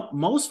 We don't.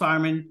 Most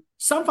firemen,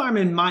 some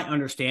firemen might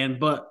understand,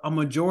 but a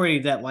majority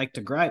that like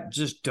to gripe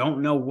just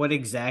don't know what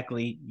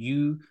exactly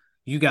you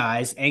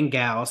guys and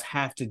gals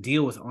have to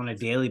deal with on a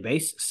daily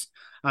basis.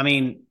 I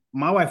mean,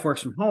 my wife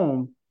works from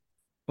home,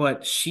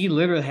 but she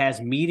literally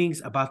has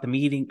meetings about the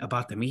meeting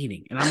about the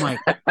meeting. And I'm like,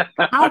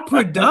 how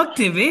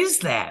productive is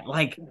that?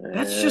 Like,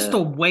 that's just a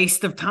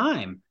waste of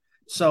time.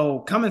 So,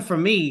 coming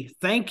from me,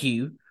 thank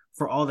you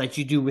for all that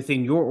you do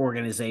within your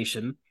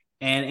organization.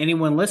 And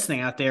anyone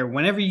listening out there,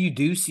 whenever you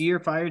do see your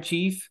fire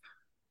chief,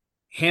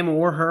 him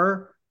or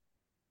her,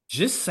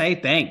 just say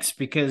thanks,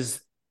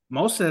 because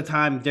most of the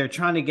time they're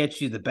trying to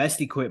get you the best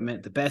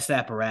equipment, the best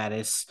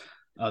apparatus.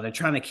 They're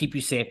trying to keep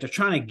you safe. They're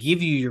trying to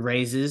give you your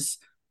raises.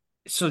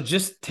 So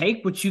just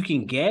take what you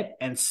can get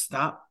and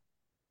stop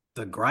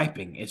the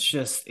griping. It's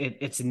just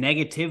it's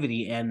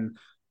negativity, and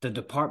the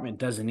department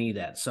doesn't need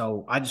that.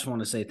 So I just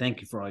want to say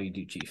thank you for all you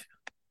do, Chief.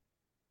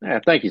 Yeah,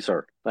 thank you,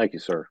 sir. Thank you,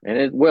 sir.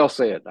 And well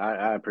said.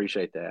 I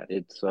appreciate that.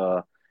 It's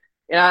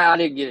and I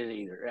didn't get it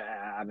either.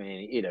 I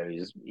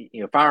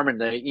mean,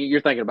 firemen,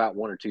 you're thinking about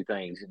one or two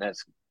things, and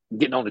that's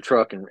getting on the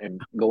truck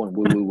and going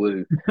woo woo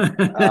woo.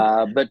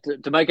 But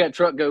to make that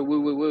truck go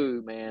woo woo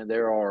woo, man,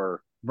 there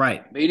are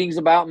Right. meetings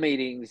about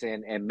meetings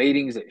and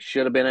meetings that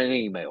should have been an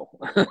email.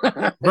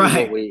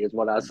 Right. is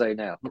what I say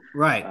now.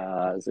 Right.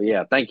 So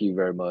yeah, thank you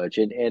very much.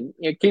 And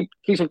keep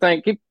some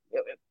things.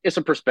 It's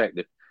a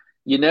perspective.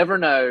 You never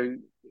know,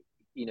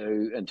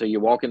 until you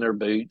walk in their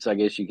boots, I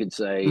guess you could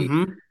say,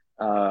 Mm-hmm.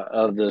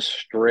 of the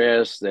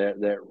stress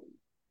that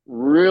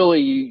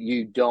really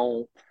you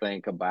don't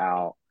think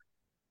about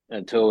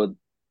until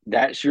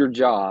that's your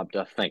job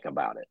to think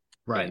about it.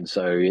 Right. And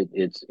so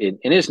it's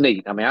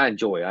neat. I mean, I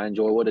enjoy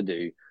what I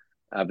do.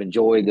 I've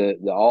enjoyed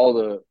all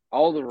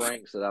the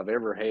ranks that I've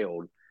ever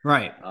held.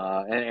 Right.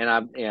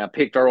 I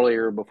picked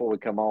earlier before we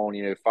come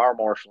on, fire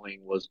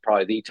marshaling was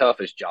probably the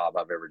toughest job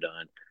I've ever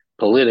done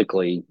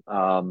politically.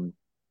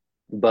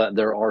 But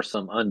there's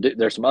some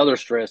other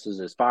stresses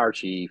as fire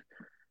chief,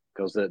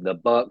 because the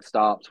buck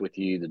stops with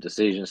you, the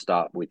decisions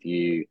stop with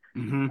you.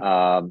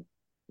 Mm-hmm.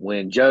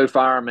 When Joe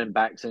Fireman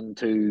backs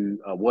into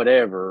a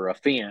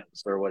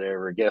fence or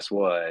whatever, guess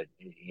what?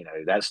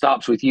 That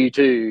stops with you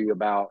too.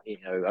 About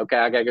okay,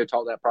 I gotta go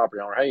talk to that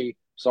property owner. Hey,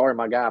 sorry,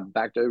 my guy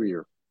backed over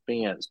your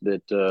fence,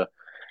 but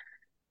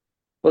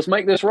let's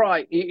make this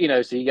right. So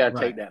you got to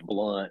take Right. that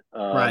blunt.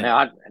 Right.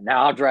 Now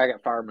I'll drag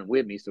that fireman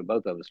with me, so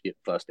both of us get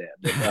fussed at.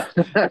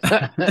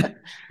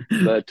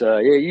 Yeah,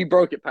 you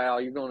broke it, pal.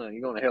 You're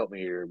gonna help me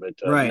here. But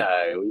Right.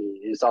 no,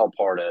 it's all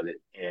part of it.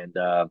 And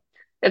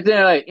at the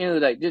end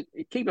of the day, just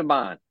keep in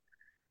mind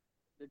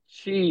the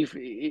chief.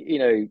 He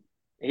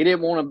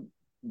didn't want to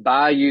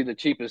buy you the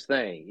cheapest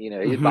thing. He's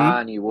Mm-hmm.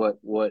 buying you what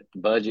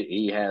budget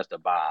he has to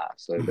buy.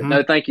 So, but no,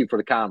 Mm-hmm. thank you for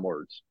the kind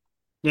words.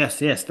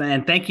 Yes, yes,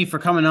 and thank you for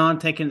coming on,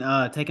 taking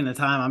the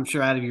time. I'm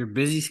sure out of your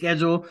busy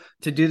schedule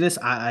to do this.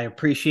 I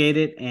appreciate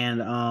it,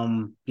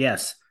 and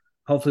yes,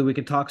 hopefully we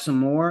can talk some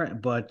more.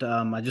 But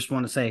I just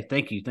want to say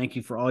thank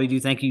you for all you do.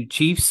 Thank you,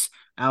 Chiefs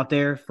out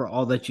there, for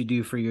all that you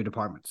do for your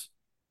departments.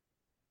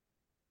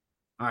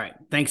 All right,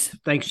 thanks,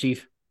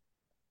 Chief.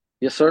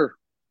 Yes, sir.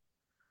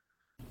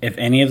 If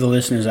any of the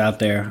listeners out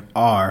there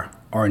are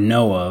or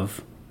know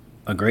of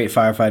a great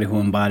firefighter who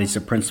embodies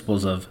the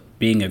principles of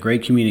being a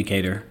great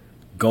communicator,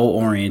 goal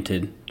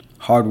oriented,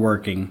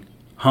 hardworking,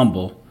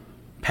 humble,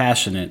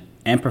 passionate,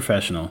 and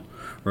professional,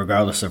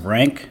 regardless of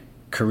rank,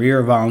 career,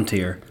 or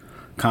volunteer,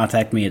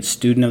 contact me at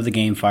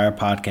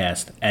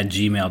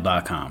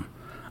studentofthegamefirepodcast@gmail.com.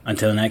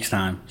 Until next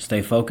time,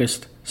 stay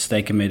focused,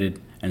 stay committed,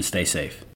 and stay safe.